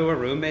there too, we're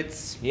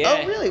roommates. Yeah.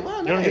 Oh really? Wow.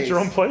 You Nice. don't get your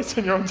own place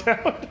in your own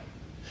town?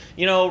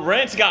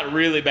 Rents got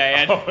really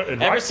bad. Oh,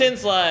 and Ever why?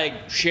 since,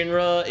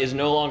 Shinra is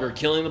no longer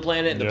killing the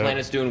planet and the Yeah.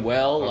 planet's doing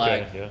well,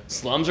 Okay, yeah.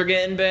 slums are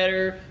getting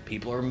better,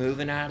 people are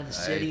moving out of the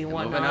city and they're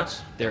moving whatnot.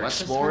 out. They're What's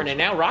this exploring, for? and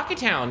now Rocket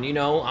Town,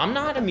 I'm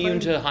not immune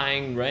to high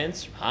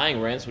rents,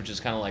 which is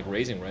kind of like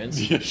raising rents.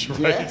 Yes, right.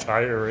 Yeah.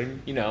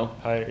 Hiring.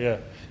 Yeah.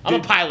 I'm a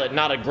pilot,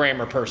 not a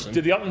grammar person.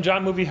 Did the Elton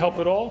John movie help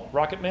at all?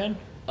 Rocket Man?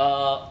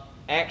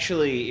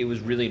 Actually, it was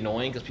really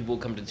annoying because people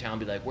would come to town and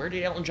be like, where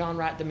did Elton John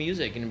write the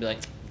music? And it'd be like,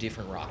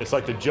 different Rocket. It's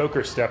like the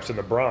Joker steps in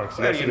the Bronx.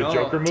 You Well, guys see you the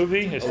know. Joker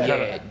movie? It's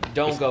Yeah,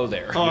 don't go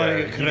there. Oh, yeah, you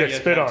you could've get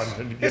get spit on. that.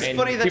 And you It's get,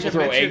 funny that people you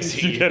throw mentioned.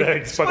 eggs you get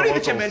eggs by the Funny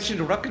that you locals.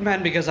 mentioned Rocket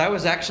Man because I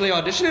was actually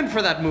auditioning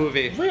for that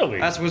movie. Really?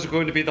 That was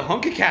going to be the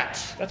Honky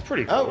Cat. That's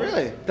pretty cool. Oh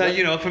really?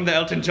 That from the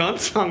Elton John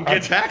song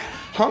Get Back,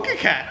 Honky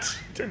Cat.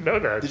 Didn't know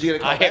that. Did you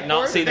get a I callback have not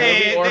for it? seen the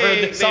movie or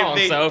heard the song,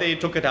 so. They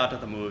took it out of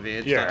the movie.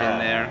 It's Yeah. not in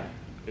there.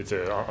 It's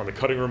on the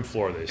cutting room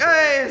floor, they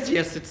say.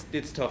 Yes,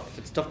 it's tough.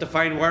 It's tough to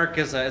find work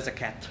as a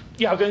cat.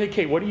 Yeah, I was going to say,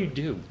 Kate, what do you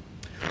do?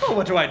 Oh,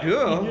 what do I do?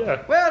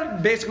 Yeah. Well,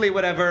 basically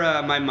whatever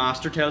my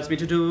master tells me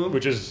to do.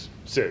 Which is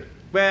Sid.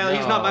 Well,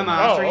 he's not my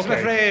master. Oh, He's my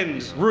okay.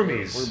 friend.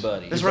 Roomies. We're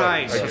buddies. That's Right,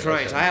 right. okay, That's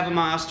right. okay. I have a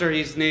master.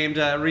 He's named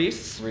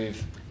Reese.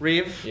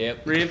 Reeve.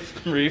 Yep.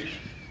 Reeve.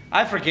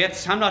 I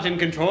forget. I'm not in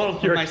control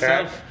of You're a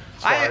myself. cat.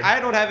 It's fine.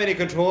 I don't have any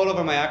control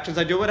over my actions.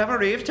 I do whatever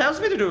Reeve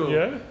tells me to do.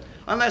 Yeah?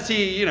 Unless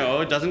he,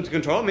 doesn't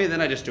control me,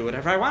 then I just do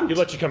whatever I want. He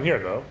let you come here,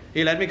 though.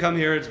 He let me come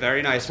here. It's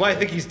very nice. Well, I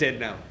think he's dead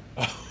now.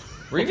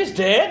 Reeve is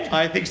dead?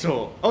 I think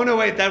so. Oh no,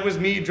 wait, that was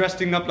me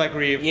dressing up like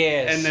Reeve.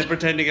 Yes. And then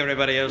pretending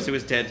everybody else who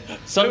was dead. But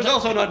it was Someti-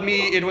 also not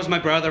me, it was my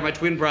brother, my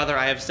twin brother.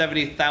 I have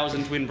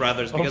 70,000 twin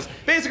brothers because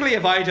basically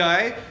if I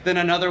die, then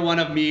another one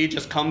of me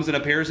just comes and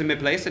appears in my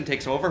place and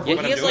takes over for Yeah,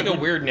 what he I'm has doing. like a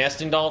weird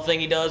nesting doll thing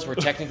he does where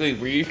technically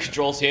Reeve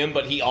controls him,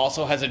 but he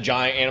also has a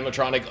giant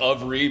animatronic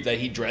of Reeve that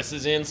he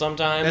dresses in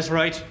sometimes. That's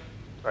right.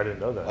 I didn't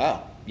know that.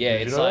 Wow. Yeah, Did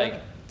you it's know like,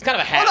 that? it's kind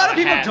of a A hat. lot of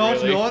people hat, don't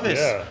really. know this.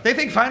 Yeah. They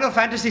think Final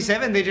Fantasy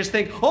VII, they just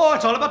think, oh,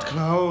 it's all about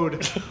Cloud.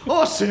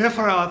 Oh,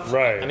 Sephiroth.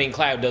 Right. I mean,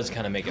 Cloud does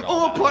kind of make it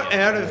all Oh, about poor him.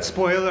 Aerith,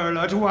 spoiler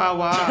alert, wah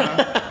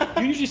wah.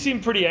 You usually seem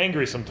pretty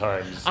angry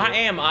sometimes. I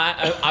am.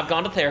 I've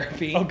gone to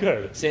therapy. Oh,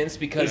 good. Since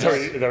because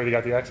Is that where you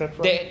got the accent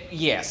from?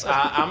 yes,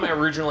 I'm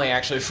originally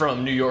actually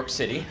from New York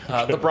City,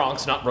 the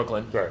Bronx, not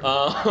Brooklyn.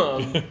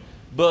 Right.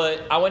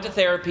 But I went to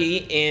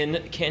therapy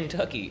in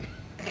Kentucky.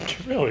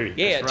 Really?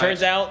 Yeah, it That's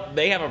turns right. out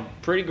they have a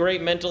pretty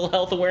great mental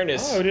health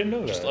awareness. Oh, I didn't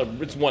know that. Just,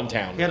 it's one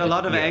town. He had a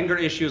lot of Yeah. anger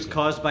issues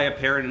caused by a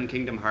parent in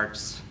Kingdom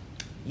Hearts.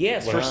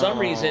 Yes, for some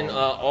reason,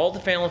 all the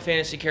Final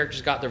Fantasy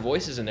characters got their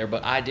voices in there,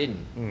 but I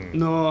didn't.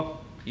 No.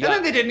 You And got-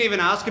 then they didn't even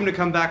ask him to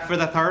come back for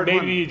the third one.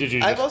 Maybe did you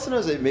I've just, also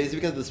noticed that maybe it's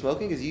because of the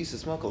smoking, because you used to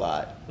smoke a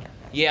lot.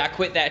 yeah, I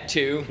quit that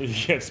too. you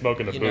can't smoke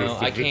in the You booth. know,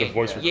 I the can't.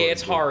 voice Yeah,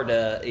 it's recording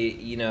hard.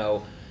 You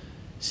know,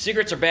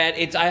 cigarettes are bad.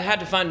 I had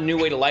to find a new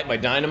way to light my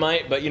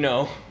dynamite, but you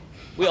know,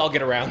 we all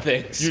get around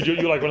things. booth. You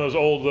like one of those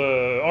old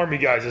army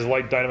guys is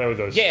light dynamite with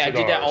those. Yeah, I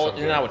did that all,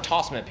 something. and I would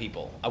toss them at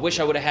people. I wish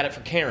I would have had it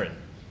for Karen.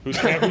 Who's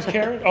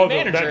Karen? Oh,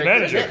 Manager, the at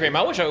manager. Krispy Kreme.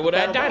 I wish I would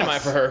have had Final dynamite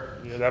boss. for her.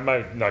 Yeah, that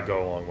might not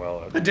go along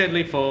well. A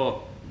deadly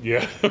foe.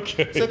 Yeah.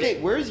 Okay. So, Kate,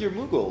 where's your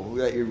Moogle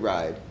that you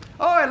ride?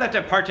 Oh, I let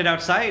it park it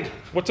outside.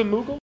 What's a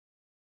Moogle?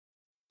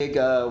 Big,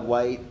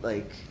 white,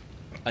 like...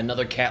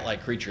 Another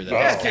cat-like creature. That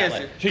Yes, is yes.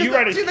 cat-like. So you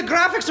ride a- See, the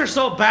graphics are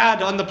so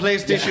bad on the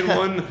PlayStation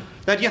 1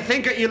 that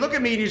you look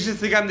at me and you just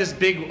think I'm this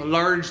big,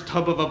 large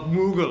tub of a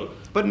Moogle.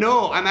 But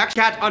no, I'm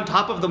actually cat on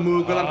top of the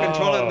Moogle. I'm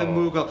controlling the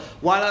Moogle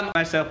while I'm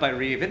myself by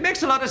Reeve. It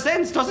makes a lot of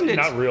sense, doesn't it?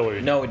 Not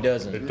really. No, it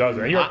doesn't. It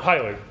doesn't. And you're a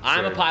pilot.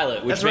 I'm a sir.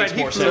 pilot, which That's makes right,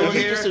 he more flew So sense.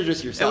 here. you just are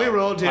just yourself. And we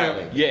rolled here.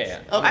 piloting. Yeah.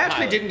 Okay. I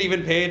actually didn't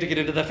even pay to get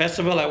into the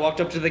festival. I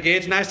walked up to the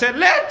gate and I said,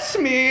 "Let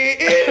me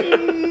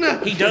in."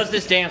 He does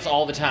this dance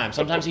all the time.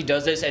 Sometimes he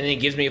does this and then he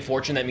gives me a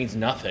fortune that means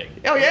nothing.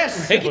 Oh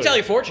yes. Hey, you can tell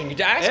your fortune. You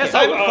can ask Yes, him.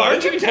 I'm a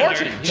give fortune me teller.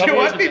 fortune. Do you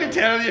want me to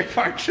tell your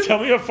fortune? Tell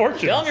me a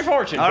fortune. Tell him your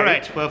fortune. All Kate.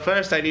 right. Well,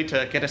 first I need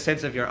to get a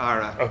sense of your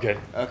aura. Okay.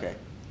 Okay.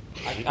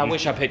 I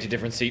wish I picked a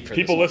different seat for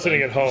People this.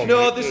 listening at home.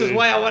 No, this is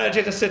why I wanted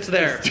you to sit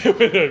there.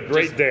 Doing a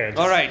great dance.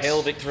 All right.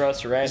 Pelvic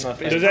thrust right in my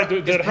face. Does that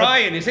do? It's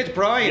Brian. Is it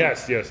Brian?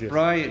 Yes.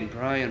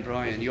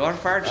 Brian. Your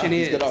fortune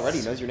He's is. good already.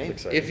 He knows your name.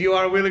 Exciting. If you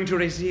are willing to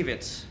receive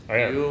it, I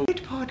am. you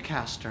great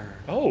podcaster,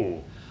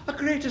 Oh, a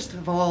greatest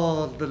of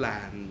all the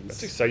lands.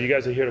 that's exciting. You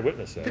guys are here to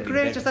witness that. The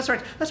greatest. That's right.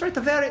 That's right.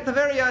 The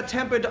very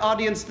tempered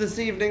audience this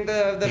evening.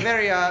 The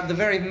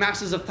very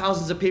masses of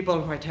thousands of people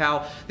right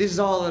now. This is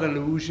all an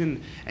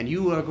illusion, and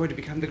you are going to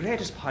become the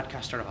greatest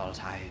podcaster of all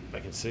time. I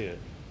can see it.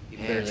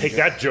 Yeah. Take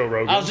that, Joe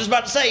Rogan. I was just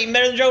about to say, even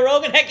better than Joe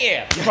Rogan? Heck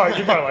yeah. You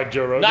probably like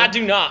Joe Rogan. No, I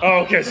do not. Oh,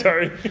 okay.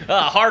 Sorry.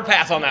 Hard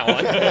pass on that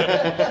one.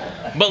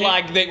 But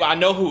like, I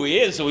know who he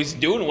is, so he's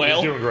doing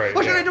well. He's doing great.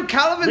 What yeah. should I do?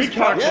 Calvin's Read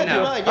Calvin. fortune Yeah, now.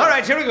 do mine, yeah. All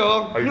right, here we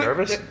go. Are you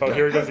nervous? Oh,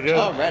 here he goes again.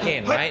 Oh, ready.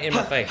 Hand right in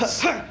my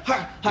face. You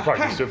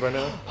probably used to it by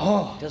now.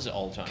 Oh, Does it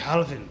all the time.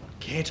 Calvin,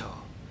 Cato.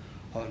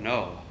 Oh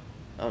no.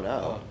 Oh, no.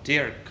 Oh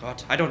dear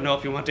God. I don't know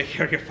if you want to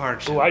hear your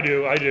fortune. Oh, I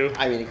do.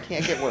 I mean, it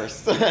can't get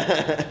worse.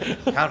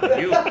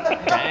 Calvin,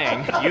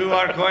 Dang. you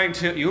are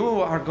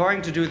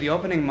going to do the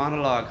opening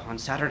monologue on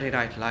Saturday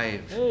Night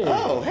Live.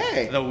 Oh,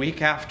 hey. The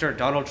week after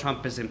Donald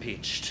Trump is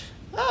impeached.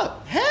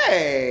 Oh,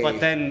 hey. But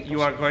then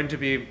you are going to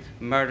be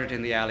murdered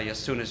in the alley as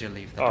soon as you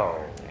leave the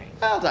door. Oh.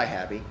 I'll die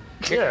happy.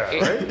 Yeah,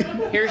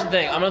 right? Here's the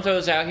thing. I'm gonna throw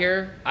this out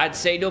here. I'd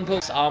say don't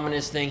put this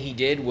ominous thing he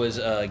did was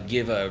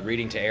give a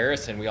reading to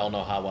Eris, and we all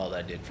know how well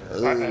that did for her.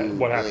 Ooh,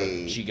 what happened?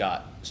 wait. She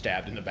got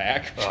stabbed in the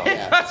back.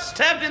 Got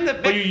stabbed in the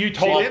back. But you She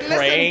told didn't listen.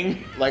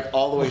 Praying. Like,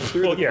 all the way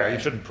through Well, the yeah, prayer. you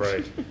shouldn't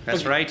pray.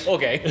 That's right.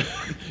 Okay.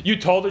 You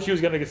told her she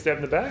was going to get stabbed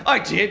in the back? I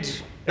did.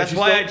 That's she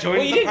why still- I joined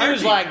Well, you the didn't party.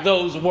 use like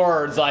those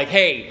words, like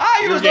 "Hey."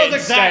 I you're use getting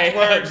those exact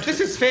stabbed. words. This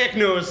is fake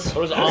news. It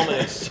was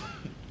ominous.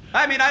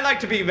 I mean, I like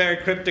to be very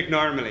cryptic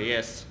normally,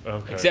 yes.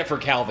 Okay. Except for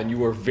Calvin, you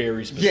were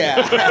very specific.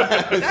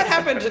 Yeah. That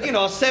happened,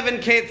 7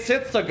 Kate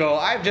sits ago.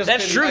 I've just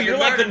That's been- true, I've you're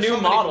been like the married new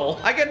so many- model.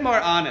 I get more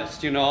honest,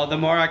 the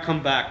more I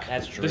come back.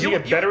 That's true. Does he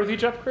get better with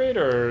each upgrade,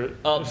 or?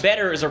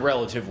 Better is a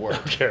relative word.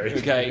 Okay.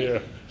 Okay. Yeah.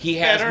 He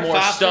has Better, more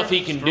faster, stuff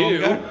he can do,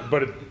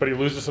 stronger. But he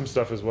loses some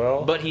stuff as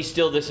well? but he's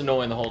still this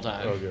annoying the whole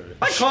time. Okay.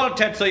 I called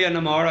Tetsuya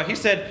Nomura. He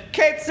said,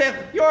 Kate Sith,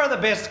 you're the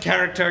best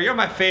character. You're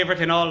my favorite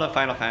in all the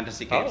Final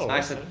Fantasy games. Oh, and I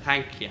okay. said,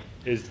 thank you.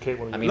 Is Kate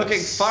one of I you? mean, Looking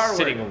forward.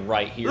 sitting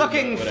right here.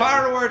 Looking but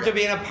whatever. forward to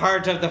being a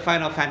part of the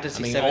Final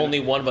Fantasy I mean, VII only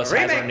one of us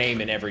has our remake.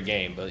 name in every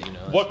game, but you know.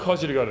 What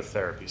caused you to go to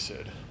therapy,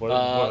 Sid? What,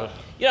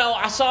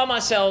 I saw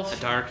myself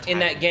A dark in time.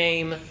 that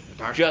game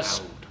Dark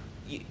just. cloud.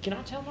 Can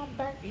I tell my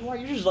back? You're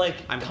just like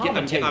I'm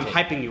commentating.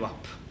 hyping you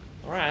up.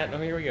 All right, now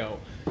here we go.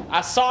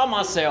 I saw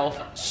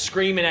myself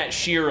screaming at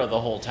Shira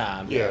the whole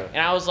time. Yeah. And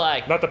I was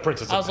like, Not the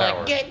Princess of I was Power.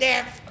 like, get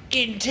that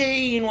fucking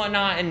tea and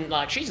whatnot, and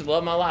like she's the love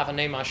of my life. I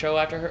named my show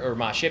after her, or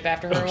my ship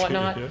after her and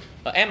whatnot, yeah.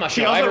 And my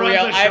show. also I have a runs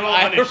real- a I have- show I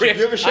have on a it. re- You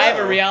have a I have a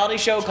show. reality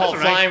show called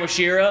right. Flying with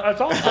Shira. That's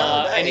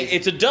awesome. And Nice.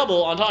 it's a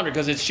double entendre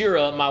because it's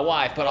Shira, my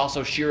wife, but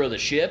also Shira the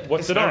ship.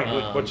 What's it on?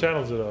 Um, What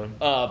channel is it on?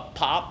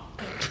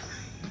 Pop.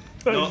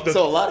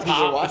 So a lot of people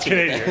are watching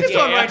it. Canadian. It's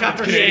on right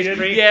after Canadian. Schitt's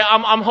Creek. Yeah,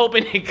 I'm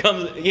hoping it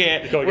comes.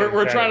 Yeah, Go get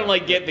we're it. trying to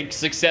like get the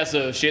success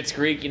of Schitt's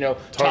Creek.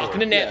 Talking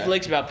to Yeah.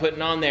 Netflix about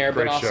putting on there,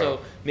 Great but also show.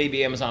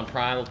 maybe Amazon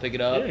Prime will pick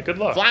it up. Yeah, good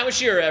luck. Flying with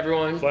Shira,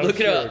 everyone. Flying Look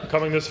it Fury, up.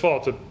 Coming this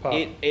fall to Pop.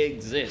 It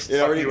exists. It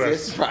already US.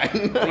 exists,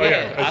 Brian. Oh,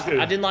 yeah,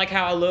 I didn't like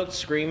how I looked,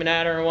 screaming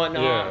at her and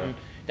whatnot. Yeah. And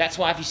that's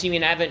why if you see me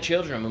in Advent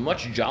Children, I'm a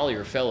much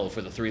jollier fellow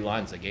for the 3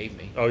 lines they gave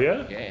me. Oh,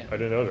 yeah? Yeah. I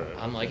didn't know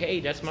that. I'm like, hey,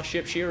 that's my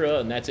ship Shira,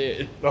 and that's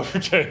it.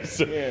 Okay,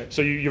 so, Yeah.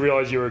 so you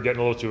realized you were getting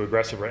a little too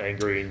aggressive or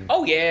angry and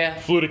Oh yeah,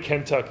 flew to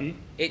Kentucky.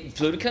 it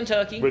flew to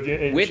Kentucky With you-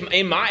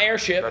 in my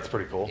airship. That's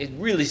pretty cool. It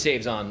really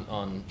saves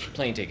on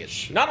plane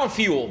tickets. Not on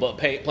fuel, but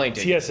plane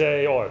tickets.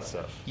 TSA, all that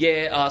stuff.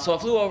 Yeah, so I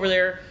flew over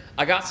there.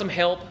 I got some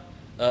help.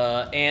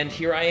 and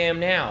here I am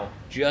now,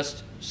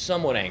 just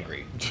somewhat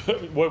angry.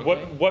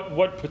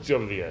 What puts you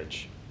over the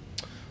edge?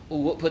 Ooh,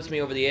 what puts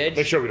me over the edge?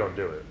 Make sure we don't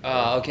do it.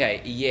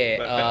 Okay,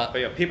 yeah. But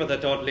yeah, people that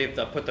don't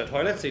put the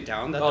toilet seat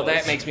down.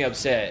 That makes me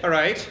upset. All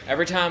right.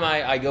 Every time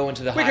I go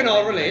into the We can all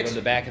Highland, I relate. go in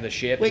the back of the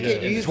ship, Wait, and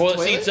can you the use toilet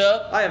the seat's toilet?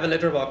 up, I have a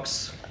litter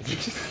box.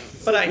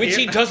 But I which hate-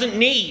 he doesn't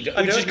need,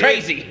 I which is don't need-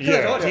 crazy. 'cause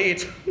I don't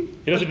eat.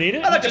 He doesn't need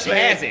it? I like to Just play.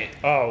 has it.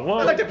 Oh, well.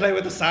 I like to play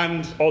with the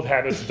sand. Old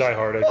habits die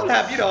hard. I I'll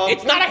guess. have, you know.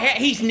 It's not a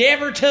he's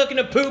never taken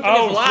a poop in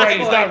Oh, his life. right.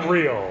 He's not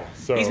real.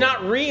 So. He's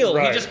not real.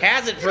 Right. He just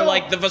has it for You know-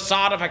 like the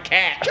facade of a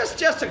cat. just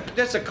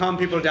to calm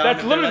people down.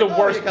 That's if they're literally like, the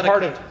 "Oh, worst you gotta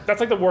part cut." of. That's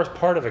like the worst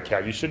part of a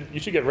cat. You should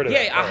get rid of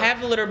Yeah, that. I part.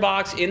 have the litter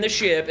box in the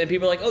ship, and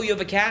people are like, "Oh, you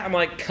have a cat?" I'm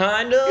like,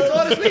 "Kind of." It's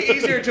honestly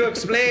easier to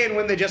explain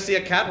when they just see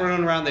a cat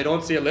running around. They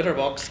don't see a litter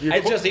box.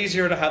 It's just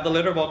easier to have the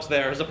litter box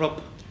there as a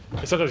prop.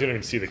 Sometimes you don't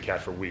even see the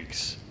cat for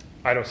weeks.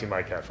 I don't see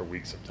my cat for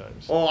weeks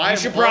sometimes. Oh, I You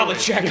should probably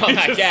check on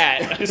that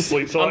cat. He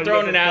sleeps a lot. I'm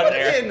throwing it out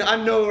there. Again,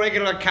 I'm no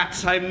regular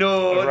cat. I'm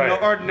no Right.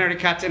 ordinary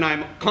cat, and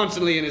I'm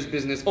constantly in his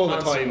business all the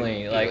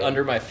Constantly, time. like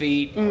under my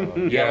feet,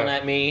 yelling Yeah.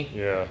 at me,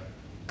 Yeah.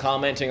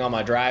 commenting on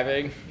my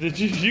driving.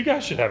 You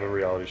guys should have a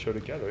reality show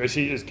together. Is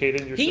Kate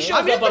in your He show?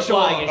 shows up on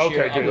Flying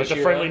Okay, good. Like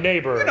a friendly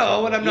neighbor. You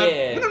know, when I'm not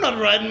Yeah. when I'm not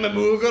riding my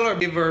Moogle or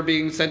ever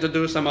being sent to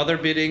do some other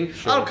bidding,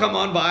 I'll come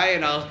on by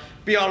and I'll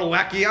be all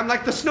wacky. I'm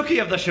like the Snooky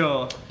of the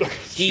show.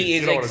 He You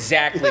is don't wanna-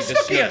 exactly the Snooki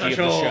Snooki on the of the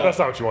show. show. That's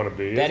not what you want to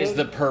be. That is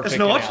the perfect It's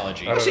not.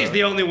 analogy. don't She's know.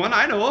 the only one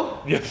I know.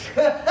 Yes.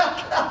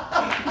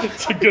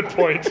 It's a good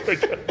point.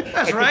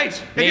 That's right.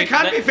 If you Name-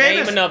 can't be name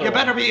famous, another you one.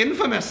 better be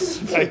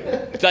infamous.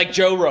 It's like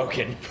Joe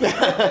Rogan.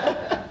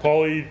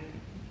 Paulie.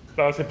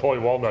 I was saying Paulie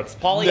Walnuts.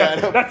 Paulie,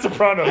 That's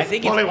Sopranos. I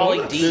think it's Paulie Paulie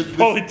Walnuts. D.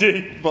 Paulie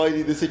D.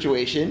 Probably the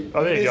situation.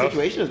 Oh, there you the go.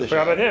 situation of the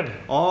Forgot show. about him.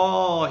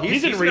 Oh,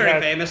 he's in very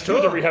rehab. famous He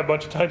was in too. rehab a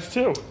bunch of times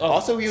too.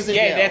 Also, he was in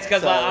Yeah, jail, that's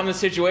because so- I'm the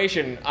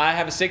situation. I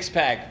have a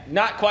 6-pack,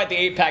 not quite the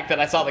 8-pack that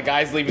I saw the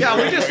guys leaving. Yeah,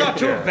 for. we just saw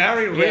two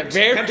very ripped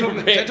very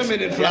gentlemen, ripped.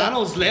 gentlemen in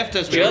flannels left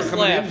as we Just were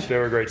coming left. They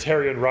were great.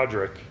 Terry and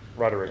Roderick.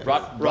 Roderick.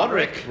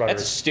 Roderick.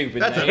 That's a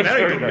stupid That's a name. very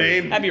Very good nice.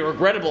 name. That'd be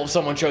regrettable if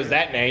someone chose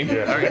that name.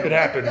 Yeah, it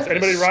happens.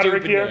 Anybody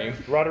Roderick Stupid here? name.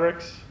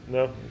 Rodericks?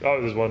 No? Oh,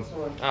 there's one.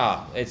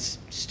 Ah, it's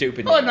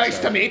stupid. Oh, name, nice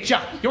so. to meet you.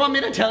 You want me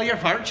to tell your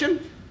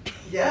fortune?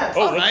 Yes.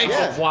 Oh, All right.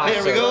 yes. Wow,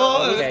 Here we sir.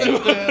 go.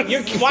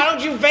 Okay. Why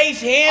don't you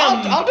face him?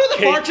 I'll do the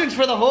Kate. fortunes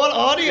for the whole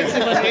audience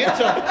if I need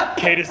to.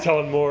 Kate is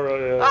telling more.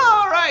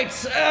 All right.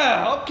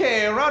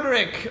 Okay,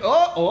 Roderick.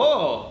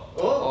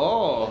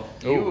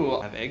 You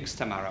have eggs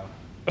tomorrow.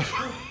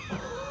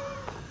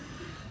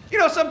 You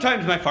know,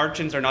 sometimes my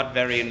fortunes are not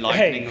very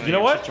enlightening. Hey, in you know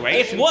your what? It's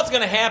Situation. what's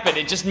gonna happen.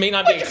 It just may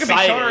not be But you can be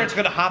exciting. sure it's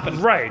going to happen.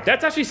 Right.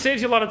 That actually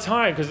saves you a lot of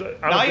time because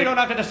Now you don't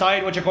have to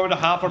decide what you're going to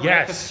have for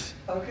breakfast.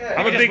 Yes. Okay.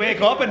 You can just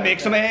wake up and make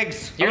some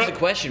eggs. Here's the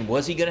question: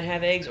 was he gonna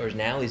have eggs, or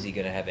now is he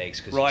gonna have eggs?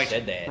 Because Right. he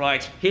said that.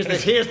 Right.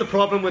 Here's the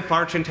problem with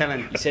fortune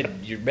telling. He said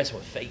you're messing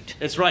with fate.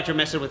 It's right, you're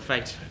messing with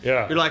fate.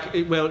 Yeah. You're like,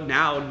 well,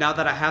 now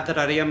that I have that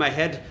idea in my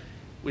head,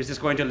 is this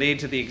going to lead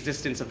to the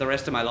existence of the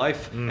rest of my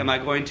life? Mm. Am I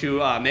going to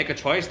make a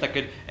choice that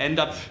could end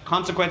up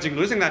consequencing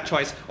losing that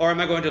choice? Or am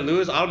I going to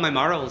lose all my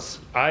morals?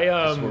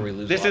 That's where we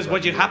lose. This all is of our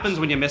what viewers. happens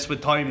when you mess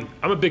with time.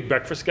 I'm a big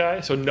breakfast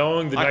guy, so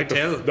knowing the I night can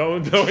tell.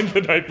 knowing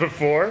the night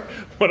before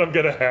what I'm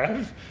gonna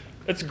have,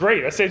 it's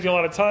great. That saves me a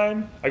lot of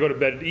time. I go to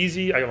bed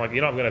easy. I'm like, I'm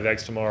gonna have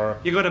eggs tomorrow.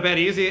 You go to bed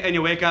easy and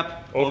you wake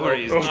up over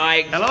easy.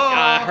 I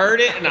Hello?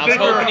 heard it, and I was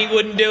think we're- hoping he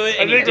wouldn't do it,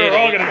 I and he think did we're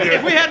all it. gonna do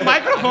If we it. had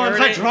microphones,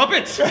 Heard I'd it. drop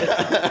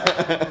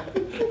it.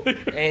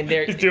 And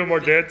there, He's doing more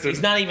dancing.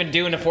 he's not even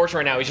doing a fortune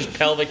right now. He's just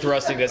pelvic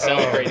thrusting to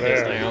celebrate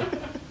this man. now.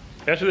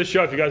 After the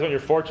show, if you guys want your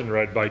fortune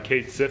read by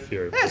Kate Sif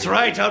here. That's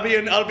right. I'll be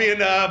in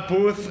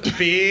booth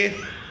B,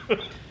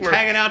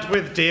 hanging out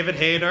with David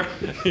Hayter.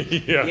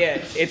 Yeah.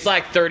 Yeah, it's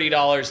like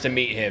 $30 to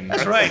meet him.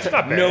 That's right.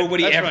 Not bad.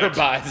 Nobody That's ever right.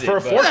 buys it. For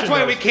a but- fortune- That's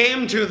why we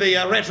came to the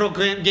Retro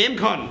Game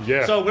Con.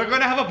 Yeah. So we're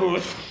going to have a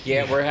booth.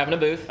 Yeah, we're having a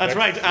booth. That's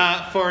right.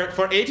 For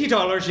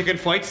 $80, you can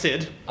fight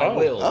Sid. I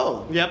will.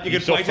 Oh. Yep, you You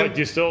can still fight fight? him. Do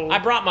you still? I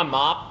brought my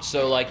mop,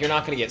 so like you're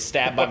not gonna get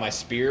stabbed by my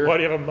spear. Why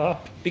do you have a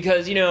mop?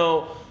 Because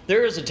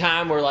there was a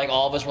time where like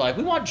all of us were like,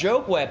 we want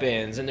joke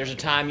weapons, and there's a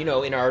time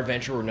in our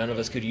adventure where none of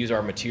us could use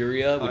our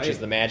materia, which Aye. is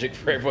the magic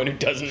for everyone who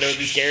doesn't know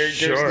these characters.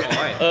 Sure.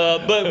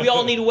 But we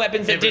all needed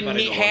weapons that didn't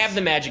Everybody knows. have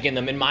the magic in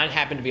them, and mine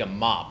happened to be a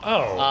mop.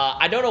 Oh.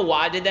 I don't know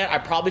why I did that. I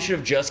probably should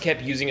have just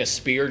kept using a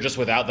spear just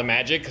without the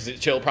magic, because it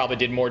still probably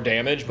did more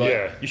damage. But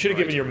Yeah. You should have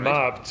given your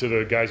mop to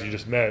the guys you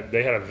just met.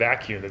 They had a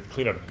vacuum that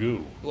clean up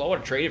goo. Ooh, I would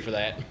have traded for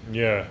that.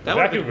 Yeah. That the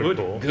would've vacuum been was good.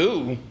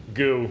 cool. Goo.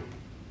 Goo.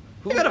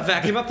 You got to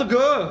vacuum up the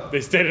goo.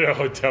 They stayed at a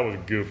hotel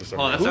with goo for some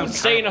Oh, reason. that Who would sounds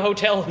stay in a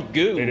hotel with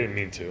goo? They didn't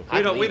mean to.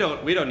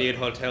 We don't need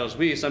hotels.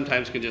 We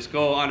sometimes can just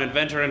go on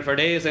adventuring for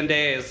days and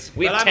days.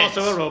 We but have I'm tents.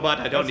 also a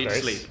robot. I don't That's need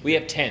nice. to sleep. We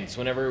have tents.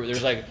 Whenever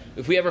there's like,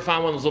 if we ever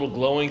find one of those little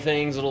glowing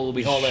things,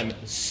 we call them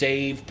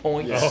save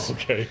points. Oh,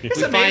 okay. It's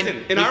We find-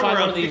 amazing. In we our find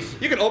one world, of these-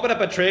 you can open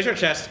up a treasure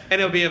chest and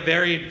it'll be a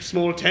very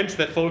small tent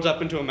that folds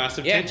up into a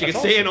massive Yeah, tent. You can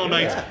that's stay in awesome. all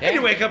night Yeah. and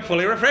you wake up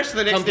fully refreshed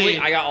the next Complete. day.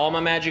 I got all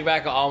my magic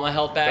back, all my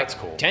health back. That's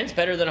cool. Tent's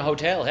better than a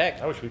hotel. Heck.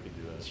 I wish we could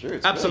do that. It's true.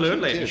 It's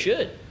Absolutely. really You cheap, too.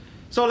 should.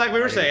 So like we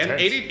were saying,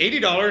 intense.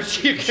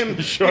 $80 you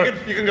can Sure.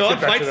 you can go Get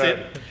and back fight to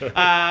sit.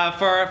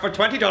 For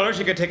 $20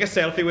 you can take a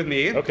selfie with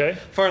me. Okay.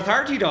 For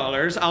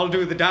 $30 I'll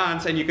do the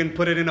dance and you can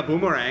put it in a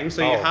boomerang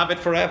so you Oh. have it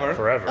forever.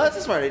 Forever. Oh, that's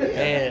a smart idea.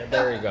 And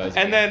there he goes.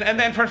 And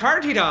then for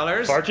 $40.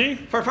 Farty?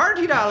 For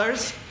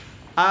 $40,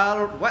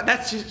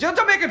 that's just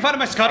don't making fun of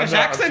my I'm Scottish not,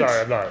 accent. I'm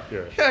sorry, I'm not. Yeah.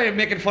 Yeah, you're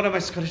making fun of my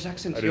Scottish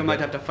accent. I You didn't might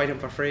know. have to fight him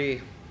for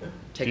free.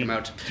 Take Do him you-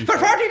 out. do you For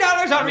fight-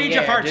 $40, I'll read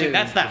your yeah, fortune. dude.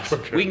 That's that.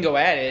 Okay. We can go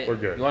at it. We're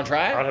good. You want to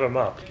try I don't it? have a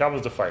mop.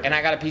 Calvin's the fighter. And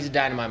I got a piece of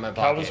dynamite in my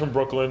pocket. Calvin's from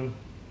Brooklyn.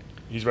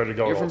 He's ready to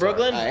go. You're all from the time.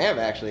 Brooklyn? I am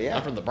actually, yeah.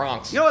 I'm from the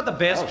Bronx. You know what the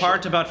best Oh,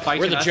 part shit. about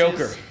fighting We're the us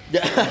Joker.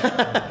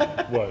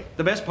 is? What?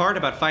 The best part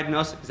about fighting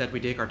us is that we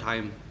take our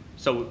time.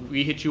 So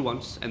we hit you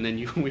once, and then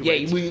we Yeah,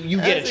 wait. you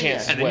get a That's it,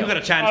 chance. yeah. and then you got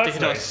a chance Oh, to that's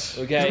hit nice. us.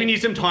 Okay. 'Cause we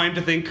need some time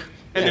to think,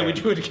 and then we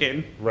do it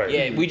again. Right.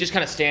 Yeah, we just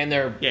kind of stand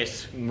there,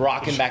 Yes.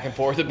 rocking back and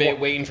forth a bit,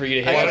 waiting for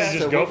you to Why hit don't us. you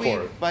just so go when for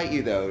we it? fight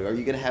you though, are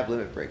you gonna have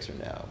limit breaks from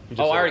now? You just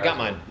Oh, I said already that. got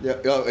mine. Yeah,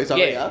 oh, it's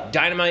already Yeah, up.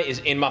 dynamite is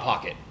in my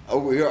pocket. Oh,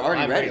 we're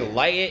already I'm ready. ready to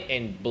light it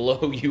and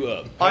blow you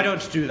up. I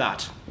don't do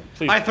that.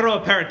 Please. I throw a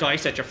pair of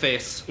dice at your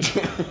face.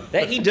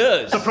 That he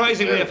does.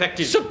 Surprisingly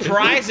effective.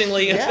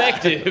 Surprisingly Yeah.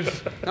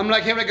 effective. I'm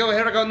like, here we go,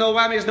 no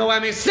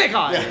whammies, sick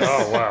on.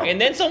 Oh, wow.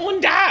 And then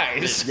someone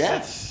dies.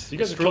 Yes. You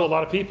guys have killed a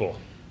lot of people.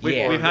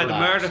 Yeah, We've had to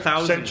lots. murder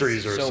thousands.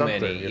 Centuries or So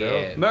something, many, you know?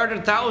 yeah.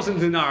 Murdered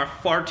thousands in our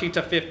 40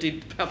 to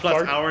 50 plus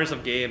Fart- hours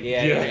of game.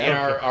 Yeah, Yeah. in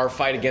our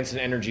fight against an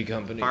energy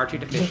company. 40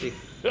 to 50.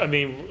 I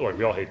mean, look,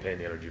 we all hate paying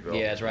the energy bill.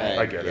 Yeah, that's right.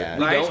 I get Yeah. it.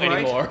 We Right, don't right.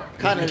 anymore.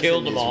 Con We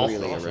killed them is all.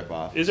 really a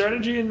ripoff. Is there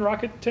energy in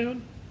Rocket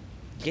Town?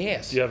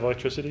 Yes. Do you have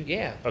electricity?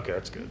 Yeah. Okay,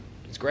 that's good.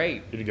 It's great.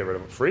 You didn't get rid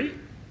of it. Free?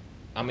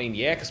 I mean,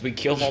 yeah, because we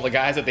killed all the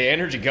guys at the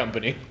energy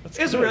company.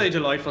 It's a really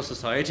delightful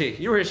society.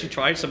 You really should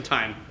try it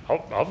sometime.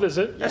 I'll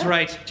visit. That's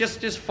right.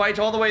 Just fight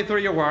all the way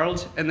through your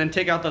world, and then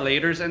take out the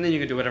leaders, and then you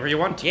can do whatever you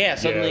want. Yeah,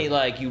 suddenly, Yeah.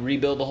 like, you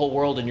rebuild the whole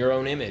world in your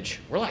own image.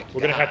 We're like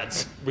We're gonna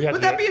gods. have. We have Would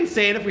to that be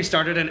insane if we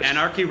started an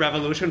anarchy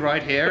revolution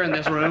right here in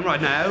this room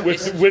right now?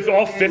 with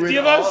all 50 With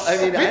of all- us? I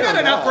mean, We've I got don't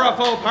enough know. for a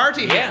full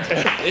party.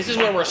 Yeah, this is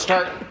where we're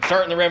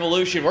starting the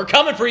revolution. We're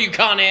coming for you,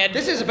 Con Ed.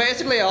 This is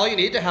basically all you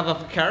need to have a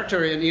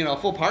character in, a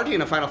full party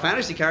in a Final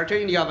Fantasy character,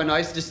 and you have a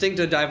nice,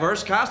 distinctive,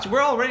 diverse cast.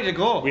 We're all ready to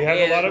go. we have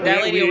yeah, a lot of. that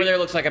we, lady we, over there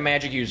looks like a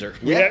magic user.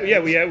 We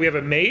have, we have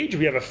a mage.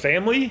 We have a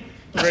family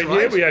right here.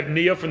 right. We have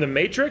Neo from the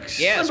Matrix.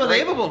 Yeah, it's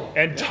great. Unbelievable.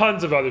 And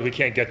tons of others we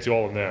can't get to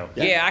all of now.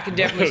 Yeah, I can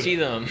definitely see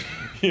them.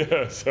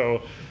 Yeah.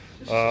 So.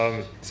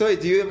 So,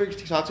 do you ever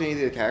talk to any of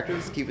the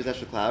characters? Keep in touch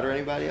with Cloud or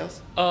anybody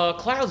else?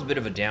 Cloud's a bit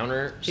of a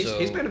downer. He's so-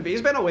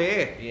 been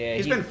away. Yeah,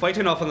 he's he- been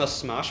fighting off on the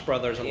Smash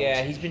Brothers. A lot.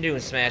 Yeah, he's been doing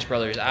Smash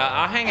Brothers.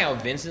 I hang out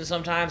with Vincent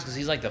sometimes because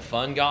he's like the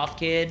fun goth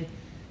kid.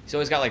 He's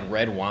always got like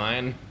red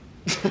wine.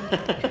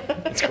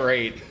 It's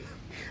great.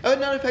 I would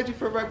not affect you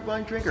for a red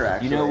wine drinker,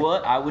 actually. You know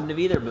what? I wouldn't have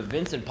either, but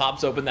Vincent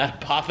pops open that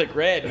Apothic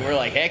Red, and we're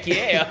like, heck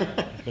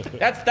yeah.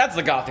 That's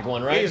the gothic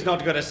one, right? He's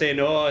not gonna say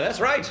no. That's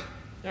right.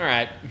 All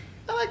right.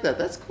 I like that.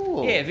 That's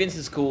cool. Yeah,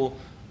 Vincent's cool.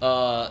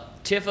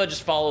 Tifa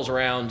just follows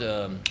around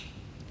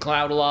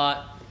Cloud a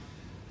lot.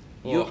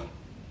 You,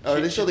 Oh, are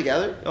they still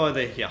together? Oh,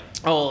 they're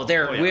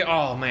Oh, yeah. we're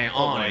man,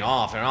 on boy. and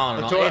off and on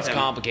and The on. two of It's them.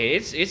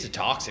 complicated. It's a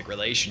toxic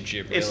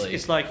relationship, really.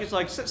 It's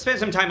like spend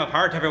some time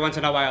apart every once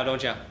in a while,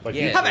 don't you? Like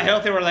Yeah. Have a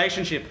healthy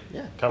relationship.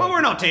 Yeah. Kinda- Well,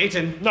 we're not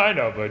dating. No, I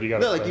know, but you got.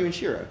 No, like you and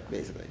Shiro,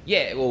 basically.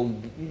 Yeah, well,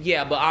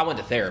 yeah, but I went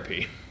to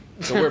therapy,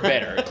 so we're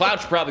better.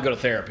 Cloud should probably go to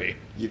therapy.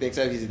 You think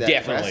so? He's that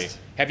Definitely. depressed?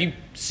 Have you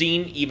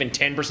seen even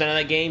 10% of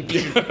that game? He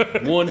should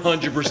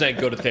 100%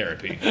 go to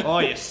therapy. Oh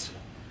yes.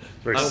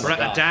 Very Oh, sad.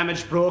 God. A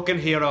damaged, broken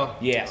hero.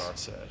 Yes. Oh,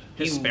 that's sad.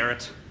 His He-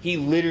 spirit. He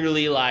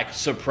literally like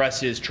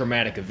suppresses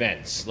traumatic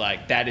events.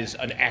 Like that is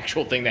an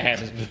actual thing that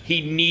happens.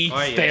 He needs Oh,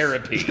 yes.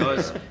 therapy. He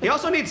does. He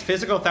also needs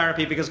physical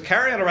therapy because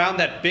carrying around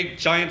that big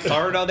giant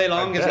sword all day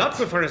long is not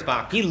good for his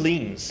back. He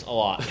leans a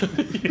lot.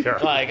 Yeah.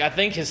 Like I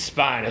think his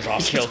spine is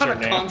off He's on kilter a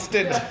now.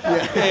 constant.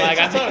 Like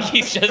I think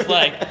he's just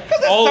like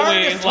Sword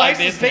always is like twice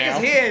this as big now.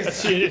 as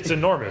he is. It's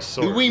enormous.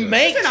 Sword. We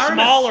make It's enormous.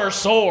 smaller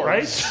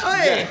swords.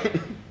 right? Hey.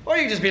 Or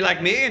you just be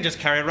like me and just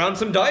carry around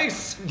some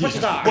dice. What's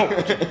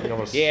that? You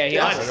almost- Yeah, he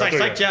I also- thought you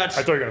were Psych gonna- judge. I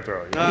thought you were gonna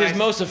throw it. No. His Nice.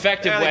 most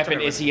effective Yeah, they weapon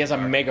took it. is he has a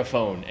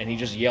megaphone and he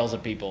just yells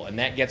at people, and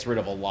that gets rid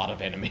of a lot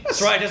of enemies.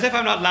 That's right, as if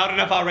I'm not loud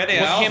enough already.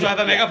 I also have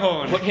a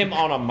megaphone. Put him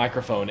on a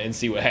microphone and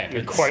see what happens.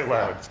 You're quite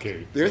loud,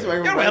 Kate. There's a You're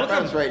microphone right in front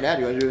welcome. of us right now.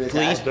 Do you want to do this?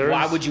 Please, There's-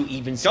 why would you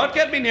even say Don't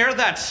get me near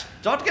that.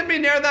 Don't get me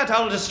near that.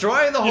 I'll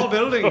destroy the whole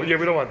building. Oh yeah,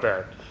 we don't want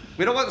that.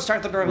 We don't want to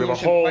start the We have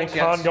revolution a whole quite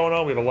yet. con going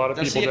on. We have a lot of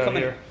They'll see people you down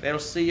coming. here. They'll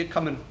see you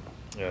coming.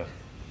 Yeah.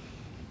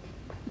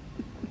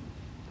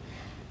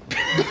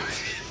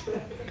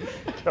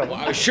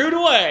 Wow, shoot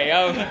away.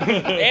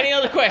 Any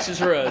other questions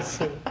for us?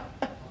 I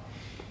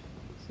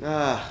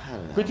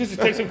don't know. We just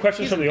take some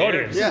questions from the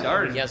audience. Yeah.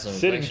 Darn. Yes, some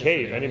Sid and questions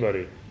Kate, for me.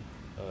 anybody.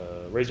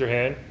 Raise your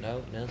hand,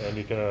 No, no. and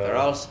you can. They're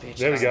all speechless.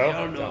 There we They go.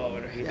 don't know.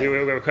 We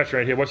have a question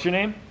right here. What's your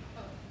name?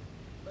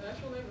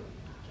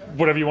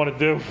 Whatever you want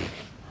to do.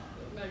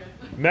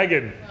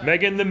 Megan.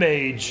 Megan the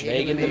Mage.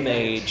 Megan the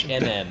Mage,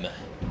 MM.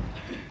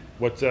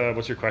 What's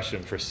your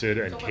question for Sid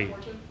and Kate?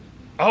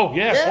 Oh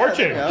yeah, Fortune.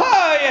 there you go.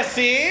 Oh, you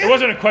see? It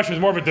wasn't a question; it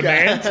was more of a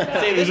demand.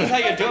 See, this is how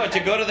you do it.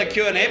 You go to the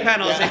Q&A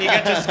panels and you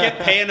get to skip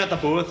paying at the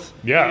booth.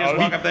 Yeah, You just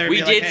walk up there and We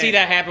be did like, see "Hey."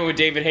 that happen with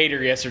David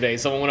Hayter yesterday.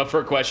 Someone went up for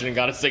a question and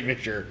got a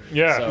signature.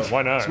 Yeah, So,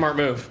 why not? Smart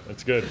move.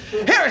 That's good.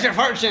 Here's your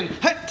fortune.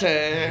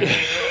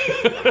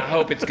 I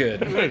hope it's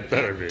good. It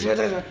better be. Do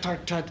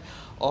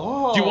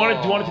Oh. you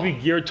want it to be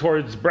geared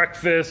towards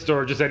breakfast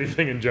or just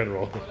anything in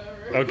general?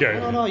 Okay.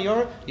 No,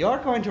 you're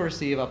going to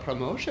receive a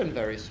promotion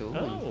very soon.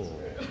 Oh.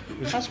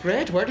 That's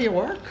great. Where do you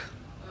work?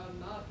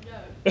 Not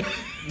yet.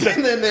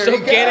 And then there So you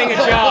go. getting a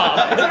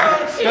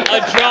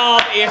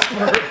job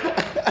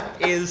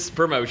is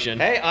promotion.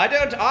 Hey,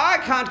 I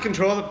can't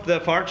control the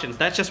fortunes.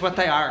 That's just what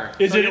they are.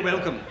 Is So it you're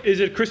welcome?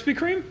 Is it Krispy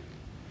Kreme?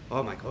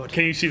 Oh my god.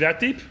 Can you see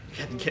that deep?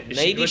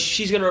 Maybe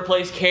she's gonna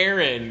replace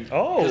Karen.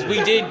 Oh.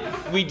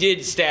 Because we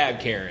did stab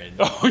Karen.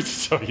 Oh,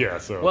 so.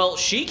 Well,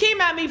 she came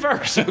at me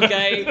first,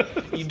 okay?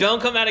 You don't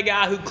come at a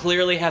guy who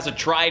clearly has a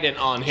trident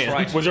on him.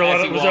 Was there a lot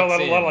as of he was there a walks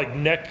lot of in. like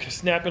neck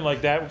snapping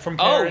like that from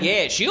Oh Karen?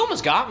 yeah, she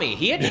almost got me.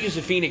 He had to use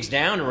the Phoenix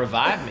down to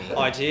revive me.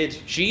 I did.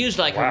 She used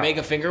like Wow. her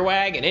mega finger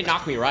wag, and it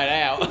knocked me right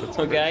out.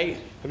 Okay.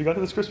 Have you gone to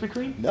this Krispy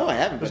Kreme? No, I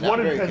haven't. There's But one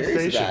I'm in very Penn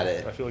curious Station. about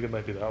it. I feel like it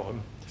might be that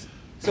one.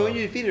 So when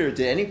you defeated her,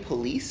 did any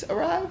police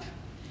arrive?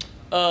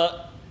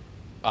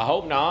 I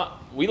hope not.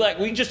 We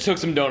just took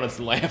some donuts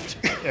and left.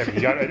 Yeah, but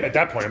you got at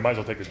that point, you might as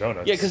well take the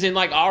donuts. Yeah, because in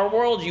like our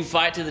world, you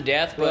fight to the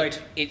death, but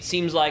Right. it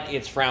seems like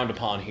it's frowned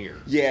upon here.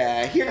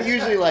 Yeah, here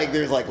usually like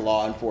there's like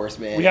law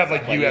enforcement. we have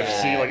like stuff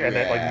UFC, that. like and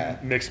then Yeah.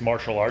 like mixed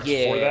martial arts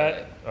Yeah. for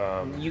that.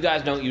 You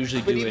guys don't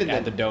usually But do it even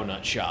at then- the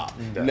donut shop.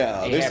 No,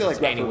 It there's still like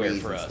happens anywhere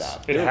referees for and us.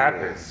 stuff. It There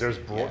happens. is.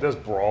 There's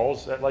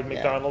brawls at like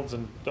McDonald's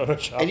and donut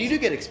shops. And you do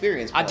get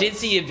experience. I did points.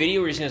 see a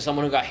video recently of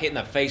someone who got hit in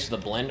the face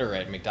with a blender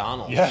at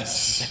McDonald's.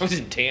 Yes. That was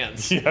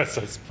intense. Yes,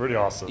 that's pretty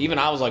awesome. Even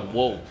I was like,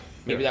 whoa,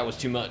 maybe Yeah. that was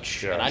too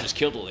much. Yeah. And I just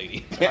killed a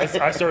lady. I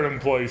started an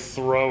employee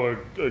throw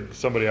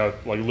somebody out,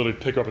 like literally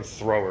pick her up and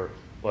throw her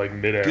like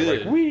midair,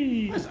 Good. like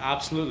wee. That's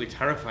absolutely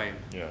terrifying.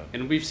 Yeah.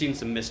 And we've seen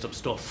some messed up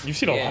stuff. You've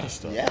seen a Yeah. lot of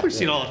stuff. Yeah. We've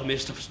seen a lot of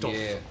messed up stuff.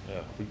 Yeah.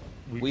 Yeah.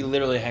 We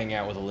literally hang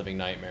out with a living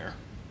nightmare.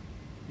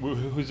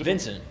 Who's it?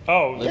 Vincent.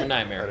 Oh, Living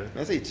nightmare.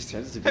 I say it just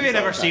turns into. Have you beast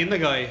all never the seen time. the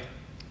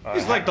guy?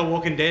 He's like The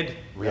Walking Dead.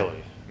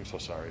 Really? I'm so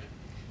sorry.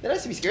 That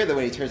has to be scary though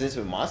when he turns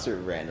into a monster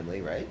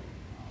randomly, right?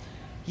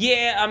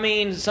 Yeah, I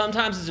mean,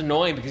 sometimes it's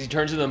annoying because he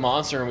turns into a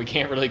monster and we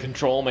can't really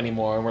control him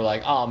anymore. And we're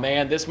like, oh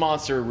man, this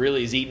monster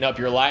really is eating up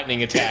your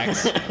lightning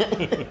attacks.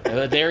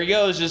 And there he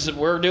goes, just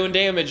we're doing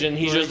damage, and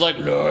he's just like,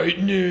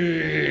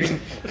 lightning.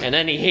 And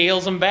then he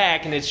heals him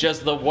back, and it's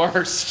just the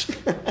worst.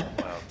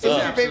 So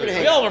what's your favorite We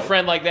hangout? all have a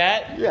friend like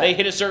that. Yeah. They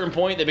hit a certain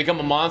point, they become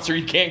a monster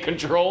you can't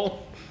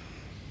control.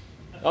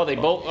 Oh, they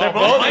both. They're Oh,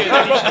 both both of you.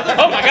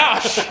 Oh my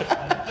gosh!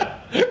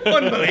 I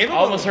Unbelievable.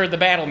 almost heard the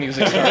battle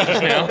music start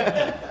just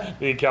now.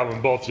 Me and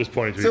Calvin both just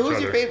pointed to So each who's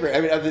other. your favorite?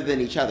 I mean, other than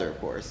each other, of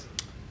course.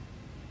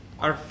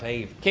 Our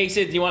fave.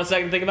 Casey, do you want a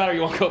second to think about it, or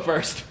you want to go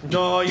first?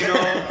 No,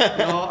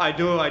 no, I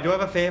do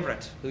have a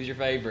favorite. Who's your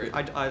favorite?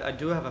 I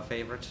do have a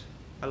favorite.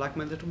 I like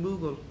my little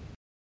Moogle.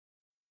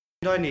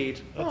 I need.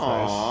 That's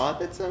Aw,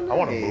 that's so nice. I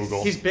want a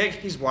Moogle. He's big,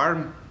 he's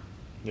warm.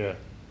 Yeah.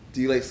 Do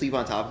you like sleep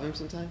on top of him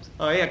sometimes?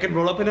 Oh yeah, I can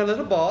roll up in a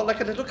little ball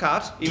like a little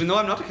cat, even though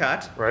I'm not a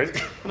cat. Right?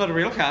 I'm not a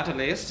real cat at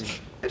least.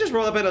 I just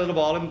roll up in a little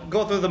ball and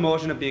go through the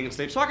motion of being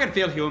asleep so I can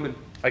feel human.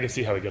 I can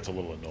see how it gets a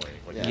little annoying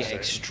when Yeah. you Yeah, say it.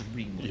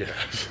 extremely. Yeah.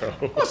 So.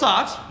 What's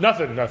that?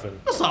 Nothing.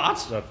 What's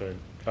that? Nothing.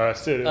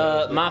 Sid.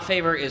 My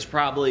favorite is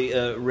probably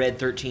Red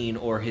 13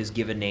 or his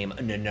given name,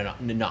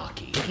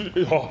 Nanaki.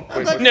 Oh,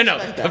 wait, like- No,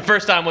 the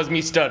first time was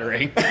me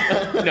stuttering.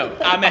 No,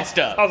 I messed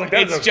up. I was like,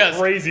 that's it's a just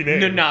crazy name.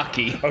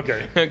 Nanaki.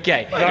 Okay.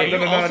 Okay. Are you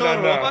no, also a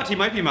no. robot? He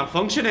might be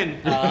malfunctioning.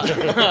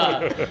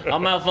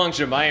 I'm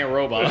malfunctioning, but I ain't a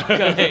robot.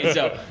 Okay,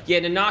 so yeah,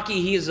 Nanaki,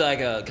 he's like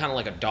a kind of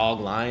like a dog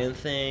lion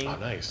thing. Oh,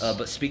 nice.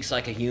 But speaks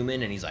like a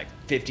human, and he's like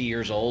 50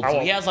 years old. I So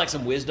won't- he has like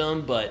some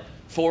wisdom, but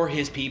for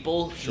his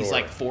people, he's Sure.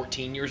 like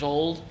 14 years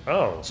old.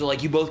 Oh. So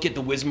like you both get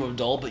the wisdom of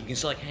adult, but you can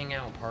still like hang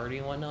out and party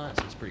and whatnot.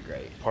 So it's pretty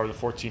great. Part of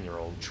the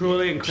 14-year-old.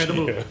 Truly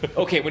incredible.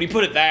 Okay, when you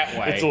put it that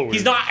way, It's a little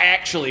he's weird. not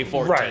actually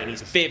 14. Right.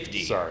 He's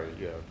 50. Sorry.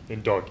 Yeah.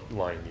 In dog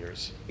lion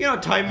years. You know,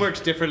 time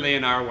works differently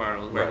in our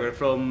world, where Right. we're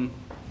from.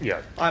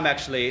 Yeah. I'm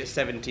actually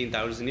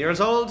 17,000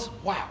 years old.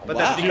 Wow. But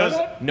Wow. that's Do you know because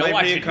that? No, my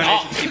I did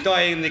reincarnations not. keep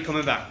dying and they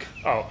coming back.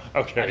 Oh.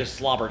 Okay. I just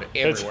slobbered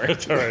That's, everywhere.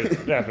 that's all right.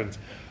 It happens.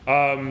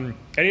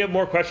 Any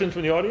more questions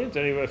from the audience?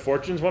 Any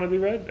fortunes want to be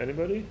read?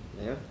 Anybody?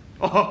 Yeah.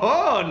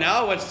 Oh,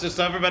 now it's just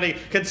everybody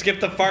can skip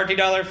the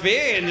 $40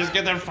 fee and just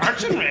get their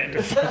fortune read.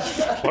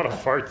 A lot of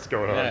farts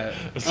going on. Yeah.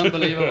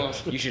 Unbelievable.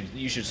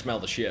 You should smell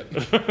the ship.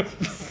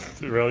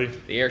 Really?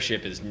 The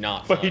airship is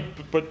not But fun.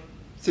 but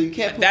So you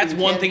can't. That's you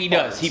one can't thing he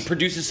does. farts. He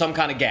produces some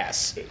kind of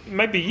gas. it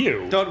might be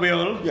you. Don't we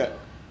all? Yeah.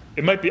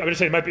 It might be. I'm gonna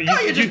say it might be. No,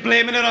 you're just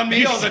blaming it on me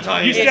you all the s-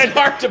 time. you It's said-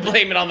 hard to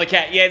blame it on the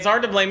cat. Yeah, it's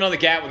hard to blame it on the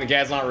cat when the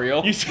cat's not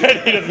real. You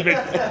said he doesn't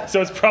make.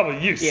 So it's probably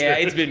you. Yeah,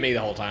 Sid. it's been me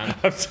the whole time.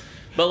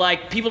 But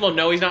like people don't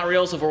know he's not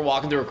real, so if we're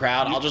walking through a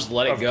crowd, I'll just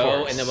let it Of go,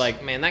 course. and they're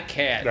like, "Man, that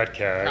cat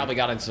probably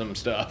got into some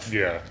stuff."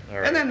 Yeah. All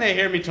right. And then they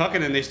hear me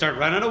talking and they start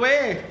running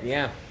away.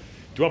 Yeah.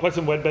 Do you want to play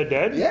some Wed Bed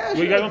Dead? Yeah, You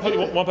sure, guys let's want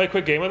do it. to play a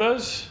quick game with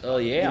us? Oh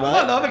yeah. You I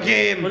want- love a We're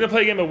game. gonna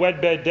play a game of Wed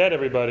Bed Dead,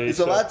 everybody. It's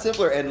a lot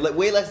simpler and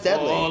way less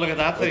deadly. Oh, look at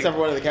that thing. Except for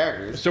one of the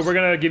characters. So we're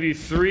gonna give you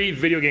 3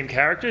 video game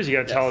characters. You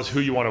gotta tell Yes. us who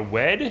you want to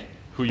wed,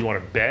 who you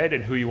want to bed,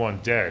 and who you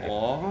want dead.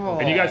 Oh.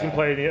 And you guys can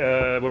play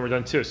when we're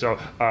done too. So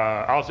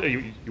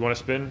you want to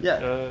spin?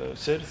 Yeah.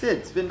 Sid.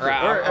 Sid, spin first.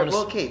 Alright, I'm gonna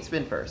Well, Kate,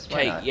 spin first. Why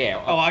Okay, not? yeah.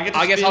 Oh, I get to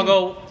I guess spin? I'll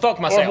go fuck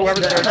Or myself.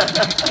 whoever's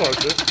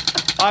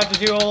closest. I have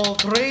to do all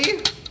 3.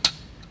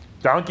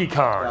 Donkey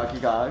Kong. Donkey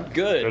Kong.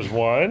 Good. There's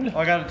 1.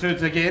 I got to do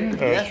it again.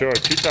 Yeah. Sure,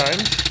 2 times.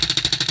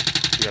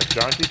 You got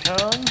Donkey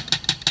Kong,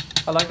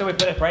 I like that we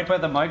put it right by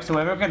the mic so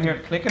everyone can hear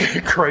it clicking.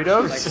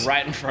 Kratos, Like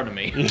right in front of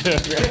me.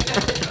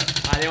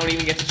 I don't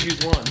even get to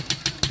choose one.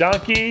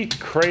 Donkey,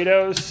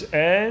 Kratos,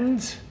 and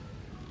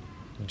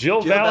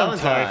Jill Valentine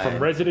Valentine.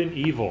 from Resident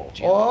Evil.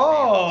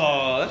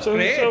 Oh, that's So,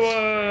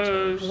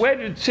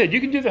 great. Sid,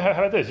 you can do the. How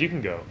about this? You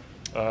can go.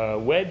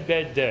 Wed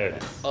Bed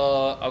Dead.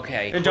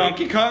 Okay. And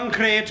Donkey Kong,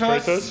 Kratos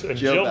Kratos, and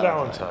Jill Jill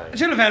Valentine. Valentine.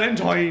 Jill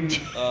Valentine.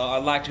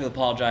 I'd like to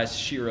apologize to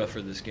Shira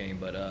for this game,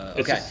 but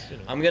It's okay. just, you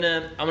know. I'm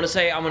gonna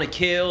say I'm gonna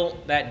kill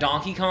that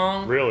Donkey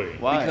Kong. Really?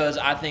 Why? Because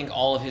I think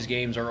all of his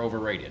games are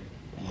overrated.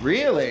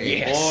 Really?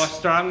 Yes. Oh,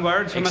 strong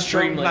words from a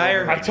strong Extremely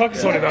player. I talked to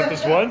someone about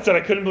this once, and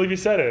I couldn't believe you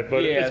said it,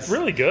 but Yes. it's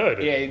really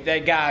good. Yeah,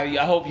 that guy.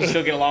 I hope you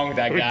still get along with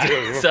that We guy. do,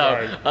 we're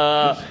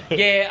So,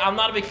 yeah, I'm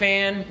not a big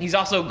fan. He's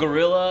also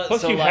gorilla.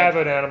 Plus, so you like, have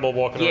an animal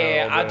walking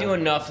yeah, around. I do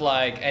enough.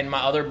 Like, and my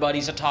other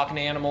buddies are talking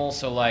animals,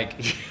 so like,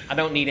 I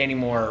don't need any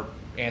more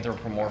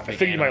anthropomorphic. I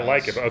think you might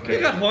like it, animals. but okay.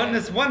 You got one.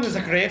 One is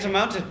a great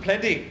amount. It's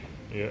plenty.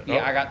 Yeah, Yeah,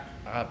 oh, I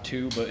got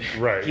 2, but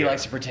Right, he yeah.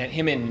 likes to pretend.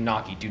 Him and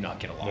Naki do not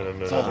get along. No.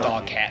 It's a whole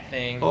dog cat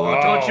thing. Oh,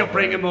 don't you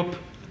bring man. him up.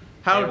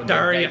 How They-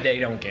 dare they, you? They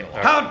don't get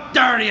along. How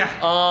dare you?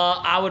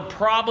 I would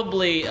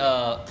probably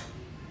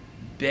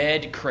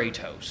bed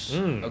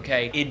Kratos.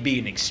 Okay, it'd be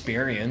an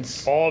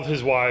experience. All of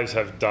his wives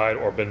have died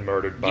or been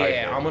murdered by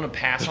Yeah, him. I'm gonna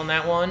pass on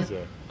that one.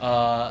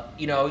 So-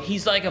 You know,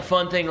 he's like a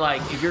fun thing.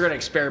 Like, if you're gonna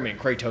experiment,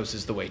 Kratos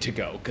is the way to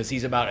go because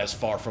he's about as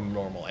far from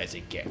normal as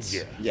it gets.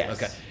 Yeah.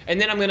 Yes. Okay. And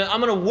then I'm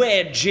gonna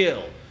wed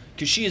Jill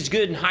because she is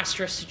good in high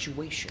stress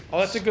situations. Oh,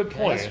 that's a good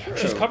point. That's true.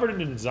 She's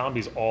covered in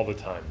zombies all the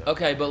time. Though.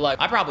 Okay, but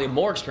like I probably have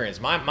more experience.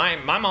 My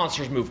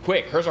monsters move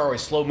quick. Hers are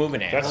always slow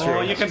moving. That's true.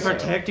 Oh, you can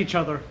protect each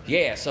other.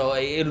 Yeah, so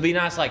it'll be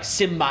nice, like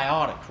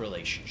symbiotic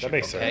relationship. That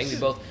makes okay? sense. We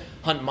both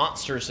hunt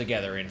monsters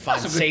together and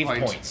find That's a good save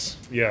point. points.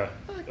 Yeah.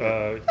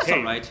 That's Kate,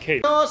 all right.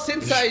 Kate. No,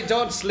 since I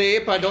don't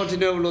sleep, I don't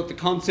know what the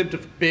concept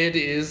of bed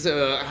is.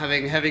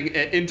 Having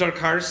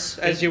intercourse,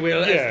 as you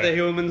will, Yeah. as the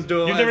humans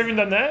do. You've never even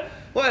done that?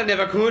 Well,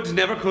 never could,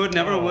 never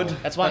would.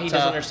 That's why he But,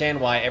 doesn't understand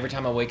why every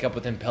time I wake up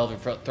with him pelvic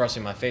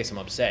thrusting my face, I'm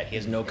upset. He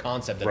has no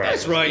concept that Right.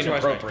 that's That's right, right,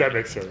 right. inappropriate. That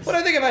makes sense. But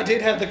I think if I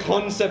did have the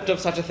concept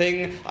of such a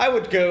thing, I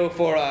would go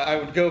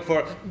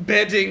for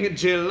bedding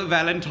Jill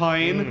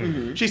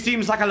Valentine. She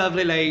seems like a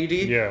lovely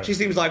lady. Yeah. She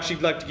seems like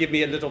she'd like to give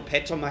me a little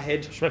pet on my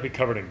head. She might be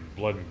covered in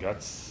blood and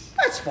guts.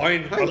 That's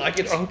fine. I like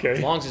it. As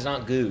Okay. long as it's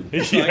not goo.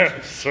 Yeah,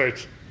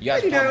 sweet. You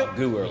guys were You talking know- about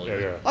goo Yeah, earlier.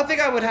 yeah. I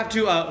think I would have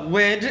to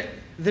wed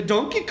the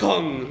Donkey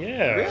Kong.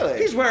 Yeah. Really?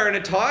 He's wearing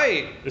a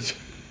tie. It's-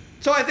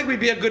 So I think we'd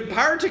be a good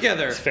pair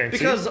together. fancy.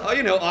 Because, I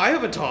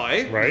have a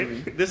tie.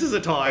 Right? This is a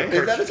tie.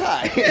 Is that a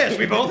tie? Yes,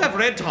 we both have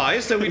red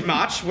ties, so we'd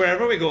match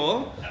wherever we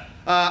go.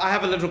 I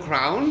have a little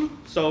crown,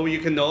 so you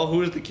can know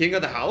who's the king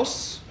of the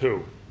house.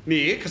 Who?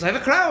 Me, because I have a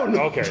crown.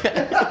 Okay.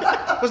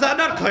 Was that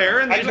not clear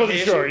in the I just wasn't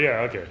implication? sure.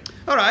 Yeah, okay.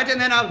 All right,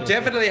 and then I'll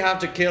definitely have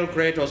to kill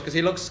Kratos because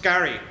he looks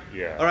scary.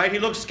 Yeah. All right, he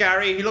looks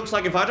scary. He looks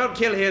like if I don't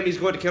kill him, he's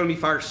going to kill me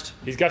first.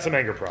 He's got some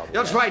anger problems.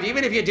 That's right.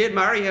 Even if you did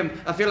marry him,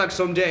 I feel like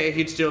someday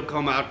he'd still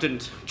come out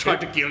and try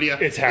to kill you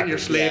It's in happened. your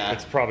sleep. Yeah.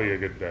 It's probably a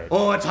good bet.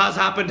 Oh, it has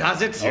happened,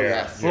 has it? Yeah,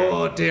 yes. yeah.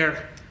 Oh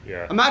dear.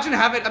 Yeah. Imagine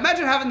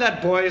having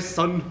that boy's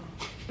son.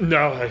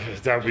 No,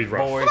 that would be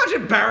rough.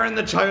 Imagine bearing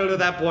the child of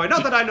that boy.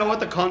 Not that I know what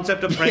the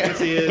concept of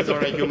pregnancy is or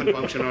a human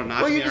function or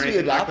not. Well, you'd just be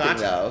adopting like that.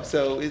 though.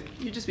 So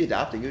you'd just be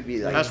adopting. It would be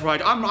like. That's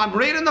right. I'm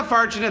reading the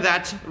fortune of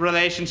that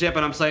relationship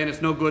and I'm saying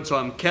it's no good, so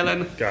I'm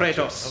killing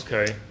Gotcha. Kratos.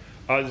 Okay.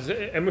 Does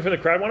anyone from the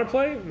crowd want to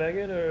play?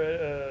 Megan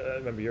or I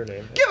remember your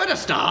name. Give it a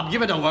stop.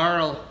 Give it a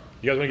whirl.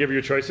 You guys want to give her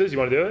your choices? You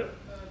want to do it?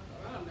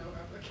 I don't know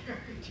about the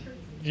characters.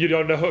 You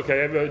don't know?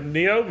 Okay.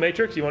 Neo,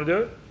 Matrix, you want to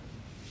do it?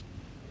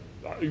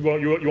 You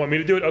want me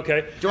to do it?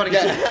 Okay. Do you want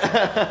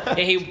to get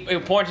He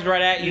pointed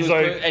right at you He's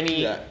like- and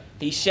Yeah.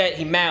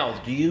 he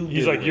mouthed, "You."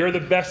 He's do like, it." you're the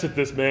best at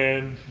this,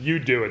 man. You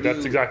do it.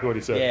 That's exactly what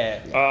he said.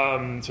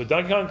 Yeah. So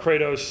Donkey Kong,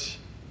 Kratos,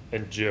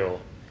 and Jill.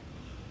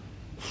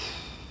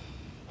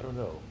 I don't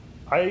know.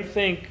 I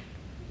think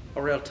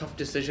a real tough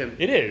decision?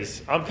 it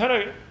is. I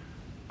kind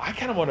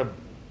of want to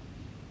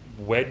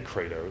wed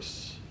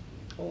Kratos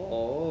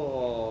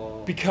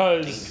Oh.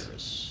 because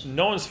Dangerous.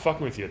 no one's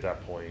fucking with you at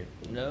that point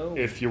No.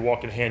 if you're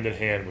walking hand in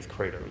hand with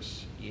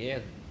Kratos. Yeah.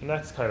 And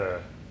that's kind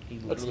of He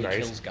That's literally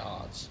nice. kills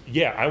gods.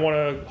 Yeah, I want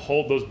to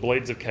hold those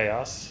blades of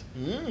chaos.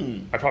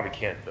 Mm. I probably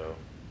can't though.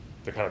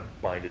 They're kind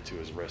of binded to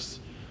his wrists.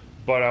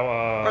 But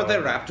Are they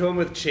wrapped to him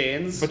with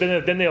chains? But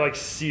then they like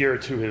sear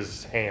to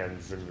his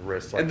hands and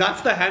wrists. Like, And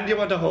that's the hand you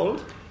want to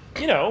hold?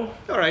 you know.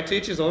 All right, to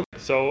each his own.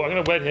 So I'm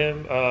gonna wed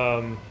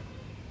him.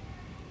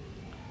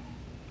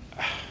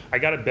 I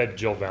gotta bed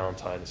Jill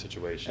Valentine in the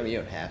situation. I mean, you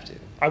don't have to.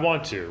 I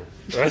want to.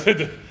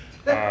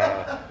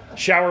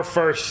 Shower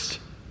first.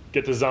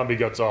 Get the zombie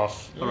guts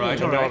off. All right,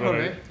 And all then right, I'm all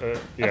gonna, right.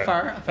 yeah.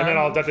 fair. And then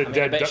I'll let the I mean, I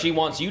dead. bet she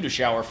wants you to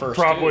shower first.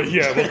 Probably, too.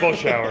 yeah. We'll both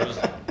shower.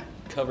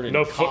 Covered in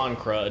No fo- con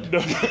crud.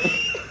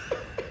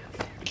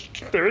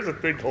 There is a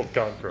thing called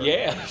Concrete.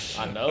 Yeah,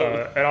 I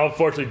know. And I'll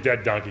unfortunately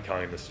dead Donkey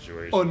Kong in this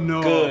situation. Oh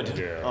no. Good.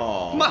 Yeah.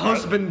 Oh. My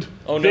husband.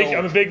 Oh no.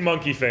 I'm a big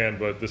monkey fan,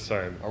 but this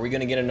time. Are we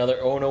gonna get another?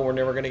 Oh no, we're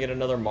never gonna get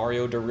another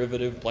Mario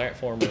derivative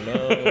platformer.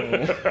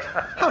 No.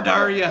 How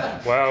dare you?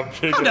 Wow.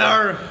 Big, How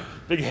dare?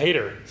 big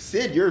hater.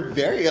 Sid, you're a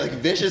very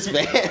vicious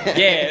fan.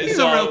 Yeah, He's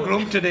so, a real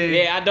grump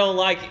today. Yeah, I don't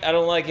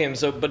like him.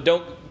 So, but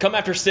don't come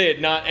after Sid,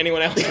 not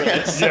anyone else for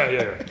this.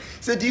 Yeah.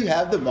 So do you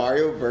have the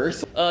Mario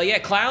verse? Yeah,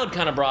 Cloud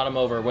kind of brought him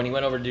over when he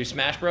went over to do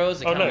Smash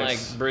Bros. It Oh, kind of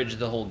nice. like bridged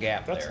the whole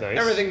gap That's there. nice.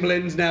 Everything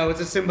blends now. It's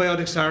a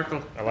symbiotic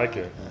circle. I like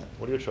it.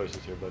 What are your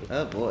choices here, buddy?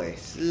 Oh boy.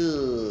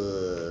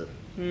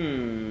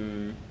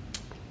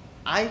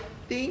 I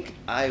think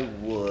I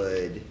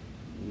would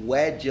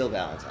wed Jill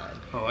Valentine.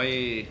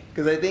 Oi.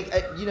 Because I think,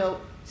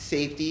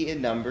 safety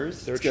in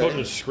numbers. There are it's good.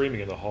 children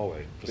screaming in the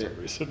hallway for some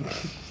reason.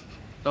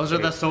 Those are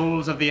the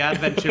souls of the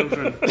Advent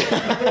children.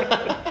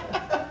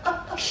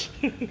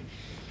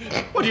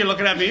 What are you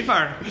looking at me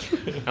for?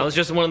 I was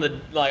just one of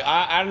the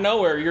out of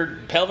nowhere, your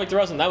pelvic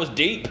thrust, and that was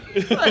deep.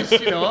 Nice,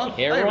 you know.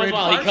 Every once in a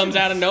while, he comes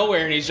out of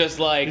nowhere and he's just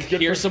like,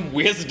 good "Here's some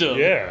wisdom."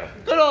 Yeah.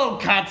 Good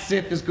old cat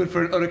Sith is good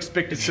for an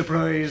unexpected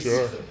surprise.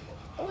 Sure.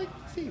 I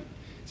like to see.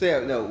 So yeah,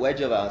 no, wed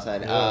Jill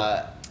Valentine.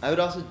 I would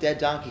also dead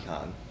Donkey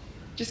Kong.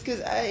 Just because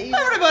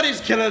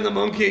Everybody's killing the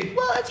monkey.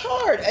 well, it's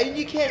hard. And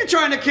you You can't.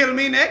 trying to kill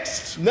me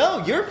next?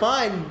 No, you're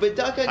fine. But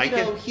Donkey Kong, I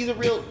can- he's a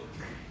real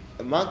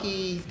monkey.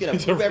 He's gonna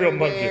He's a poop real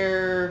monkey.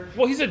 everywhere.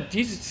 Well,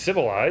 he's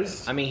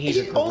civilized. I mean, He's,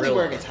 he's a only gorilla.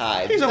 wearing a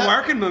tie. He's a not-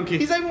 working monkey.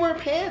 He's not even wearing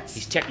pants.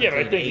 He's technically Yeah, but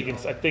I think an he ape.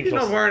 can. I think He's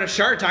he'll. not wearing a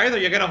shirt either.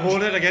 You're gonna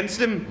hold it against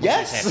him.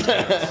 yes.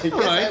 yes,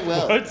 I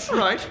will. What?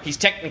 Right. He's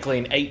technically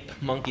an ape.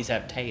 Monkeys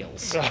have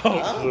tails.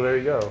 Oh, so there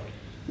you go.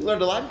 You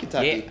learned a lot in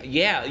Kentucky.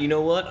 Yeah. You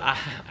know what? I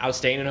was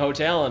staying in a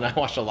hotel and I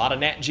watched a lot of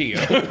Nat Geo.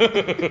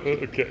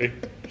 Okay.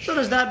 So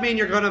does that mean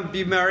you're gonna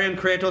be marrying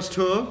Kratos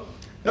too?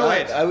 No,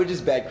 wait. I would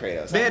just bed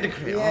Kratos. Bed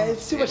Kratos. Yeah,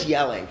 it's too much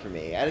yelling for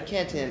me. I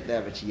can't stand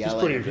that much He's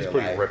yelling. in pretty real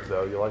life. ripped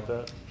though. You like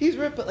that? He's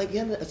ripped, but like,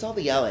 yeah, it's all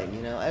the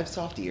yelling. I have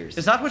soft ears.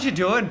 Is that what you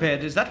do in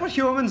bed? Is that what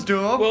humans do?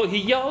 Well, he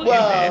yelled.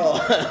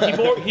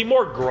 Well, He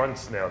more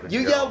grunts now than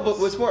you yell,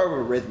 but it's more of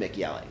a rhythmic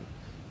yelling.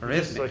 He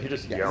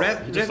just Yeah.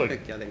 yells. He just like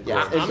Rhythmic yelling.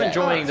 Yeah. I'm It's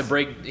enjoying that- the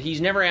break. He's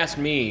never asked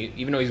me,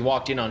 even though he's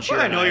walked in on shit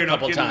Well, I know a you're not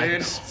couple getting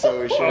times.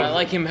 So we should. I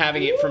like him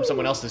having it from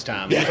someone else this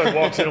time. he just like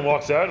walks in and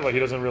walks out. Like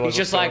he doesn't realize. He's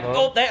just what's like, going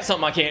on. "Oh, that's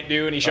something I can't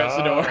do," and he shuts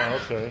the door.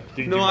 Okay.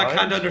 Do No, you I mind?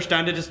 can't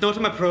understand it. It's not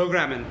in my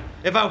programming.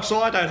 If I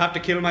saw it, I'd have to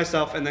kill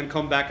myself and then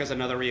come back as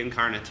another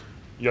reincarnate.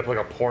 You have like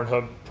a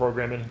Pornhub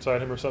program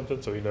inside him or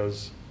something, so he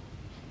knows.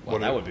 Well,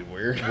 that would be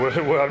weird.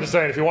 Well, I'm just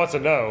saying, if he wants to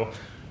know,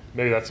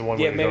 maybe that's the one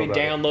way Yeah, to go maybe about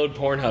download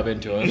Pornhub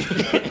into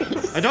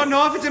him. I don't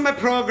know if it's in my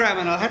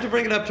programming. I'll have to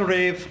bring it up to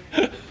Rave.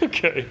 it.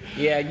 Okay.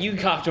 Yeah, you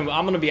talk to him.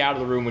 I'm gonna be out of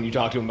the room when you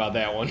talk to him about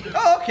that one.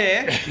 Oh,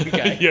 okay.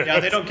 Okay. Yeah,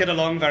 they don't get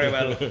along very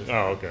well.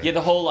 Oh, okay. Yeah,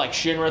 the whole like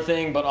Shinra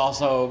thing, but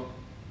also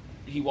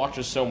he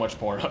watches so much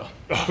porno,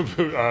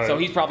 so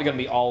he's probably gonna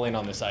be all in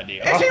on this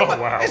idea. Is he, Oh,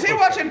 wow. is he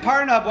watching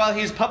Pornhub while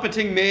he's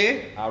puppeting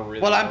me? I really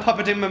While I'm hope-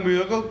 puppeting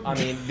Mamugal? I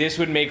mean, this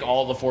would make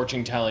all the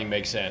fortune telling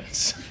make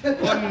sense.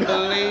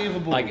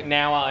 Unbelievable. Like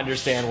now, I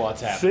understand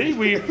what's happening.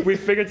 See, we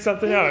figured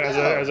something out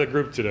as a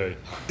group today.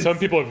 Some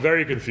people are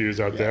very confused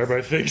out there, but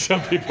I think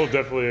some people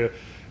definitely.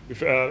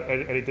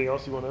 Anything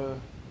else you want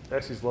to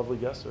ask these lovely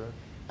guests? Or?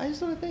 I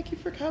just want to thank you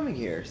for coming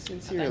here,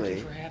 sincerely. Thank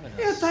you for having us.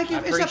 Yeah, thank you. I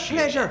It's a appreciate it.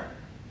 pleasure.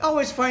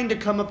 Always fine to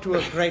come up to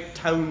a great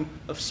town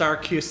of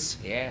Syracuse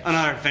Yeah. on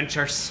our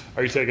adventures.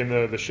 Are you taking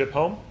the ship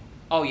home?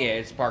 Oh yeah,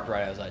 it's parked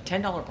right outside.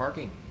 $10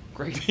 parking.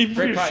 Great, Even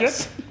for great your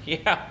price. ship?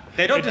 Yeah.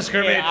 They don't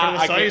discriminate Yeah, for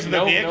the I size can't- of the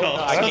no, vehicle. no,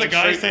 I so the came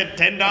guy straight- said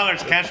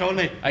 $10 cash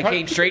only. I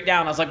came straight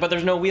down. I was like, but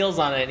there's no wheels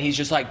on it. And he's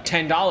just like,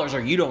 $10 or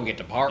you don't get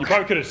to park. You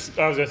probably could have.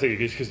 I was gonna say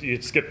because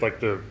you'd skip like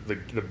the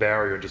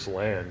barrier and just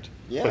land.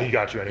 Yeah. But he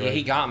got you anyway. Yeah,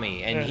 he got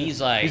me. And Yeah. he's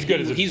like, He's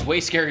good as a- he's way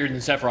scarier than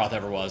Sephiroth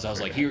ever was. I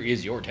was like, here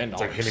is your $10.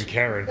 It's like him and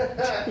Karen.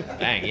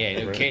 Dang,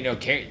 yeah.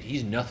 Karen,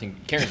 he's nothing.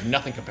 Karen's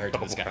nothing compared to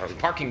this guy. The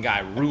parking guy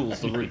rules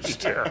the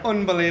roost. Yeah.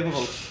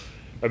 Unbelievable.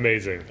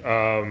 Amazing.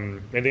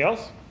 Anything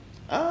else?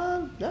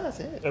 No, that's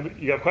it.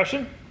 You got a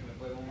question?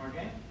 Play one more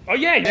game? Oh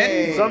yeah,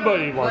 Hey.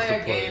 somebody wants Play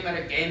to a play. game at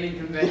a gaming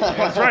convention.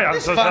 That's right. I'm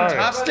so sorry.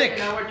 Fantastic.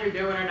 Whether you know what you're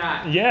doing or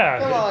not. Yeah,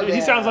 Come on, he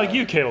man. sounds like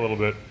you, Kate, a little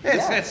bit.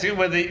 It's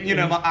where the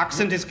my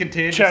accent is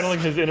contagious. Channeling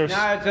his inner.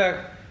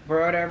 No, for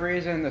whatever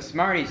reason, the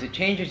Smarties, it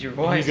changes your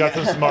voice. He's got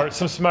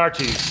some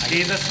smarties.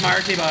 He's a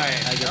smarty boy.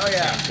 Oh,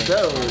 yeah.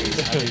 So,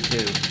 I do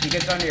too. He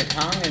gets under your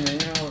tongue and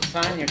then, all of a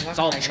sudden you're talking It's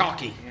all like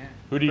chalky. Yeah.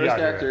 Who do you First got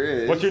here? actor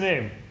is- What's your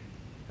name?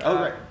 oh,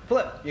 right.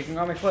 Flip. You can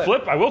call me Flip.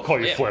 Flip? I will call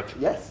you Flip.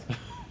 Flip. Yes.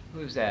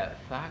 Who's that?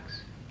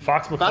 Fox?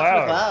 Fox McCloud,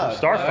 McCloud. from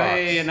Star Fox.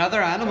 Hey,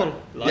 another animal.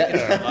 Like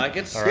Yeah. it. Like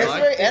it. All It's right.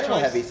 very animal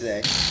heavy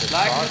today.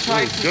 Like the Fox,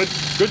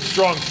 choices. good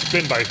strong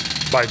spin by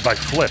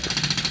Flip.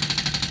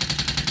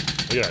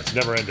 Yeah, it's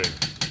never ending.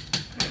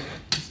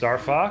 Star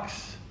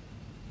Fox?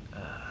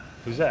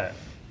 Who's that?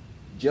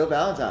 Jill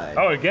Valentine.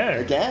 Oh, again.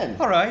 Again.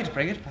 All right,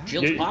 bring it back.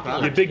 Jill's You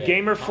popular big today.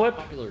 gamer, Flip?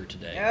 Popular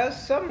today. Yeah,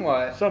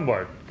 somewhat.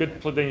 Somewhat.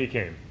 Good thing you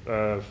came.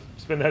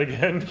 Spin that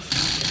again.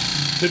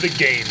 To the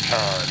Game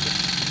Con.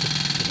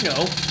 You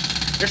know,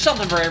 there's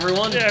something for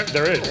everyone. Yeah,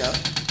 there is. Yeah.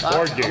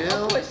 Board Fox, game. Jill,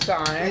 I'll play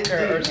Sonic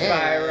or and-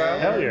 Spyro.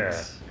 Hell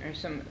yeah. Or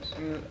some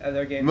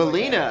other games.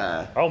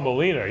 Melina. Oh,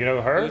 Melina. You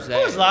know her? Who's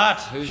that? Who's that?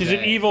 Who's She's that?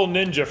 an evil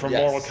ninja from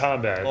Yes. Mortal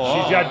Kombat.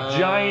 She's got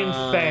giant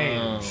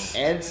fangs.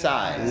 And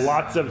size.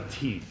 Lots of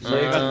teeth. So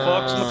you got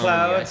Fox I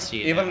McCloud,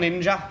 see Evil now.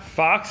 Ninja.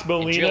 Fox,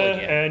 Melina, Jill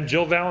again. and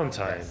Jill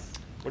Valentine.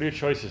 What are your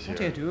choices here? What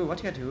do you do? What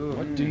do you do?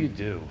 What do you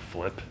do,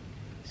 Flip?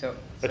 So,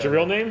 That's your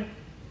real name?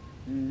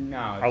 No.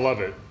 I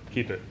love it.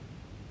 Keep it.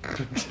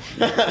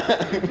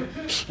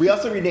 We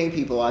also rename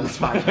people on this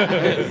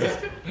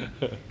podcast.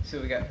 So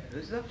we got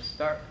who's up?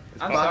 Star.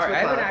 I'm Fox sorry, I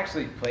haven't McCloud.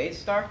 actually played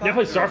Star Fox. You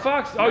ever play Star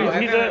Fox? Oh, No,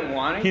 he's I've been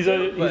wanting he's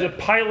to, a he's a but-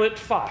 pilot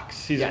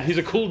fox. He's Yes. he's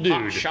a cool dude.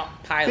 Hot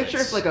shot pilots.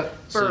 Picture if like a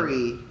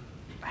furry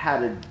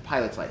had a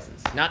pilot's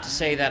license. Not to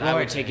say that I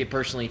would take it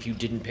personally if you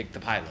didn't pick the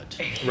pilot.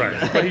 Right.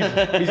 But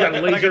he's got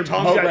laser.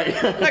 Tom- he's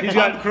got, Like he's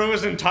Tom got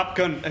Cruise in Top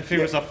Gun if he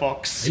was a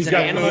fox. he's an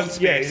got animal in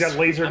yeah. He's got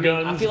laser I mean,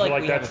 guns I feel like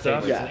like we that have a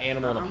stuff. favorite. Yeah. It's an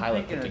animal and a I'm pilot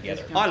thinking put of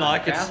together. just I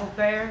like it. Travel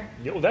fair.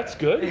 Yeah, well, that's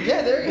good.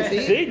 Yeah, there you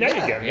see. See, now you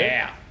Yeah. get it.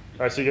 Yeah.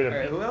 All right, so you All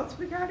right, get who else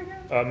we got again?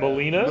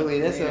 Melina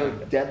Melina, so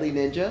deadly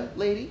ninja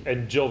lady.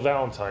 and Jill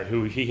Valentine,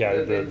 who he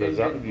had the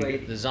zombie.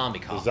 The zombie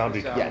cop. The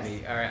zombie cop. Zombie.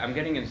 Yes. All right, I'm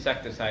getting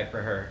insecticide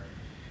for her.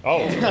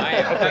 Oh, Okay.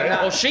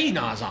 Well, she's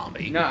not a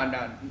zombie. No,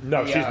 no.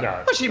 No, the, she's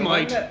not. But she the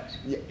one might. that-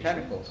 Yeah.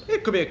 Tentacles.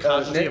 It could be a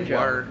casualty of Ninja.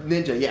 war.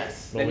 Ninja,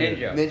 yes. The Melina.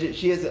 ninja. Ninja.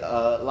 She has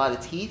a lot of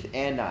teeth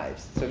and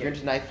knives. So if you're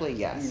into knife play,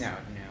 yes. No,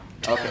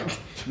 no. Okay.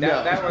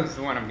 That one's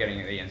the one I'm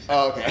getting at the insect.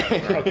 Oh,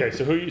 okay. Okay,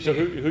 so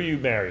who you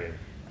marrying?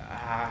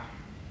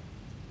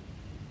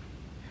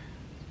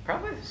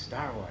 Probably the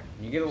Star one.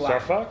 You get a lot. Star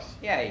Fox?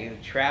 Yeah, you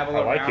travel I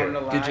like around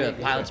it. a lot. Did you you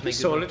get- pilots make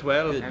sold good- it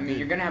well. good- I mean,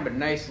 you're gonna have a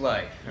nice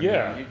life. I mean,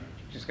 Yeah. you're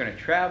just gonna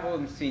travel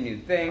and see new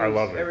things. I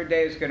love it. Every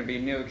day is gonna be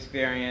a new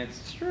experience.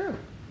 It's true.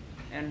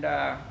 And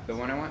the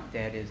one I want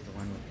dead is the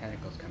one with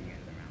tentacles coming out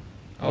of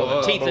their mouth.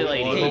 Oh, the teeth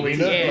lady.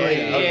 Melina? Yeah,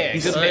 yeah.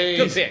 He's Good pick.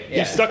 Good pick.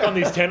 He's stuck on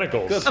these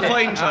tentacles. A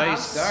fine I'm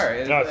choice.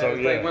 sorry. It's, No, so,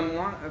 it's yeah. like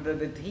when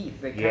the teeth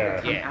they kind Yeah.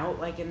 of come Yeah.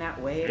 out like in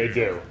that way. They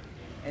do.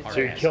 It's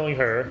So you're killing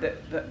her.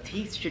 the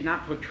teeth should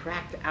not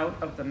retract out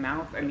of the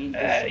mouth. I mean,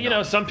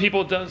 Some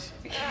people it does.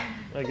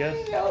 I guess.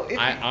 You know, if,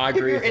 I if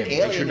agree you're with an him. They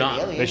alien, should an not.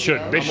 alien, They should.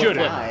 you know, They I'm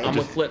shouldn't. fine. I'm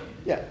with Flip.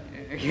 Yeah.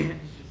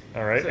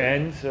 All right,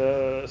 and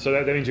so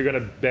that means you're gonna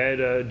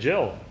bed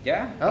Jill.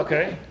 yeah.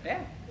 Okay. Yeah.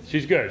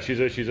 She's good.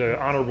 She's a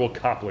honorable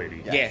cop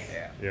lady. Yeah.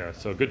 Yeah. Yeah.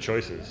 So good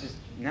choices. Just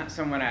not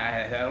someone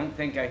I don't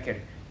think I could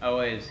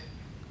always.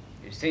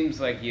 It seems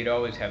like you'd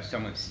always have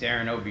someone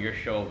staring over your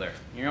shoulder.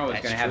 You're always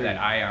That's gonna have true. that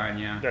eye on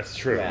you. That's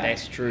true. Yeah.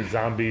 That's true.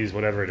 Zombies,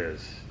 whatever it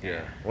is.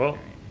 Yeah. Well,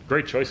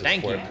 great choices.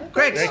 Thank Flip. you.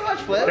 Great. Thanks so much,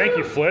 Flip. Thank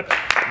you, Flip.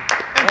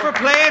 And for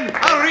playing,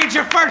 I'll read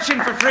your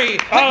fortune for free.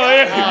 Oh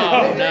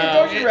yeah. Oh,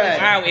 no. Fortune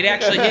read. Wow, it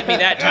actually hit me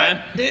that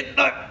time.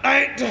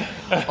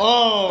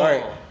 Oh.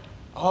 Right.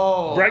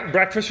 Oh.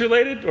 Breakfast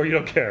related, or you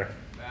don't care?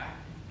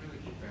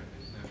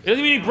 He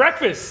doesn't even eat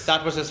breakfast.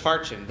 That was his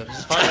fortune. That was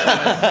his fortune.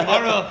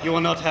 Tomorrow you will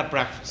not have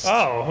breakfast.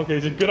 Oh, okay.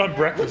 He's good on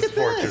breakfast Look at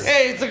fortune. this.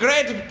 Hey, it's a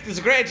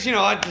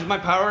great, my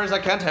powers, I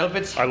can't help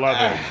it. I love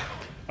it.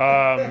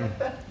 Have you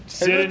ever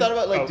Sid- thought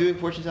about oh, doing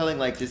fortune telling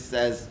like this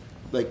as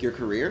like your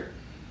career?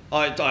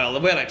 I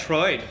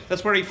tried.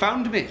 That's where he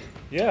found me.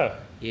 Yeah.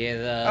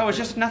 Yeah, I was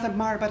just nothing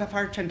more but a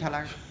fortune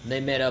teller. they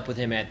met up with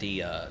him at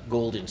the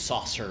Golden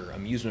Saucer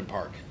amusement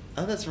park.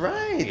 Oh, that's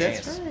right.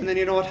 Yes. That's And right. then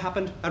you know what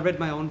happened? I read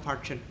my own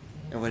fortune.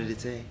 And what did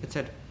it say? It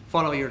said,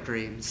 follow your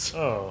dreams.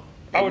 Oh.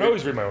 I would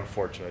always read my own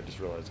fortune. I just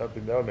realized that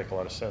would make a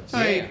lot of sense.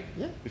 Hey.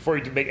 Yeah. Before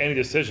you make any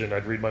decision,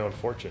 I'd read my own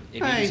fortune. If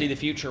you Hey. can see the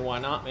future, why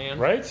not, man?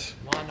 Right?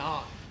 Why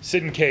not?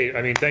 Sid and Kate,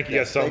 I mean, thank you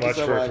Yes, guys so thank you much,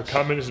 so for much.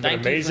 coming. This has been Thank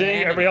you for amazing.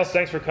 having Everybody us. else,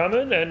 thanks for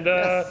coming. And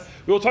Yes.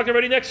 we will talk to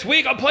everybody next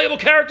week on Playable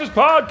Characters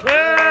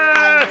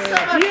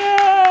Podcast. Yay!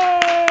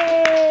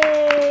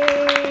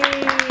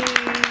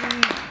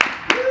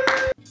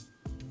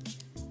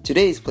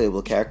 Today's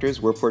playable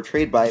characters were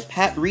portrayed by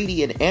Pat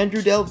Reedy and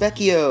Andrew Del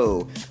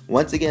Vecchio.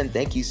 Once again,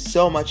 thank you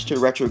so much to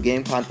Retro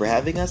GameCon for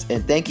having us,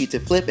 and thank you to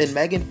Flip and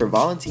Megan for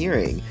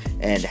volunteering.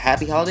 And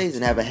happy holidays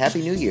and have a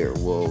happy new year.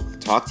 We'll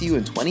talk to you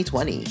in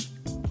 2020.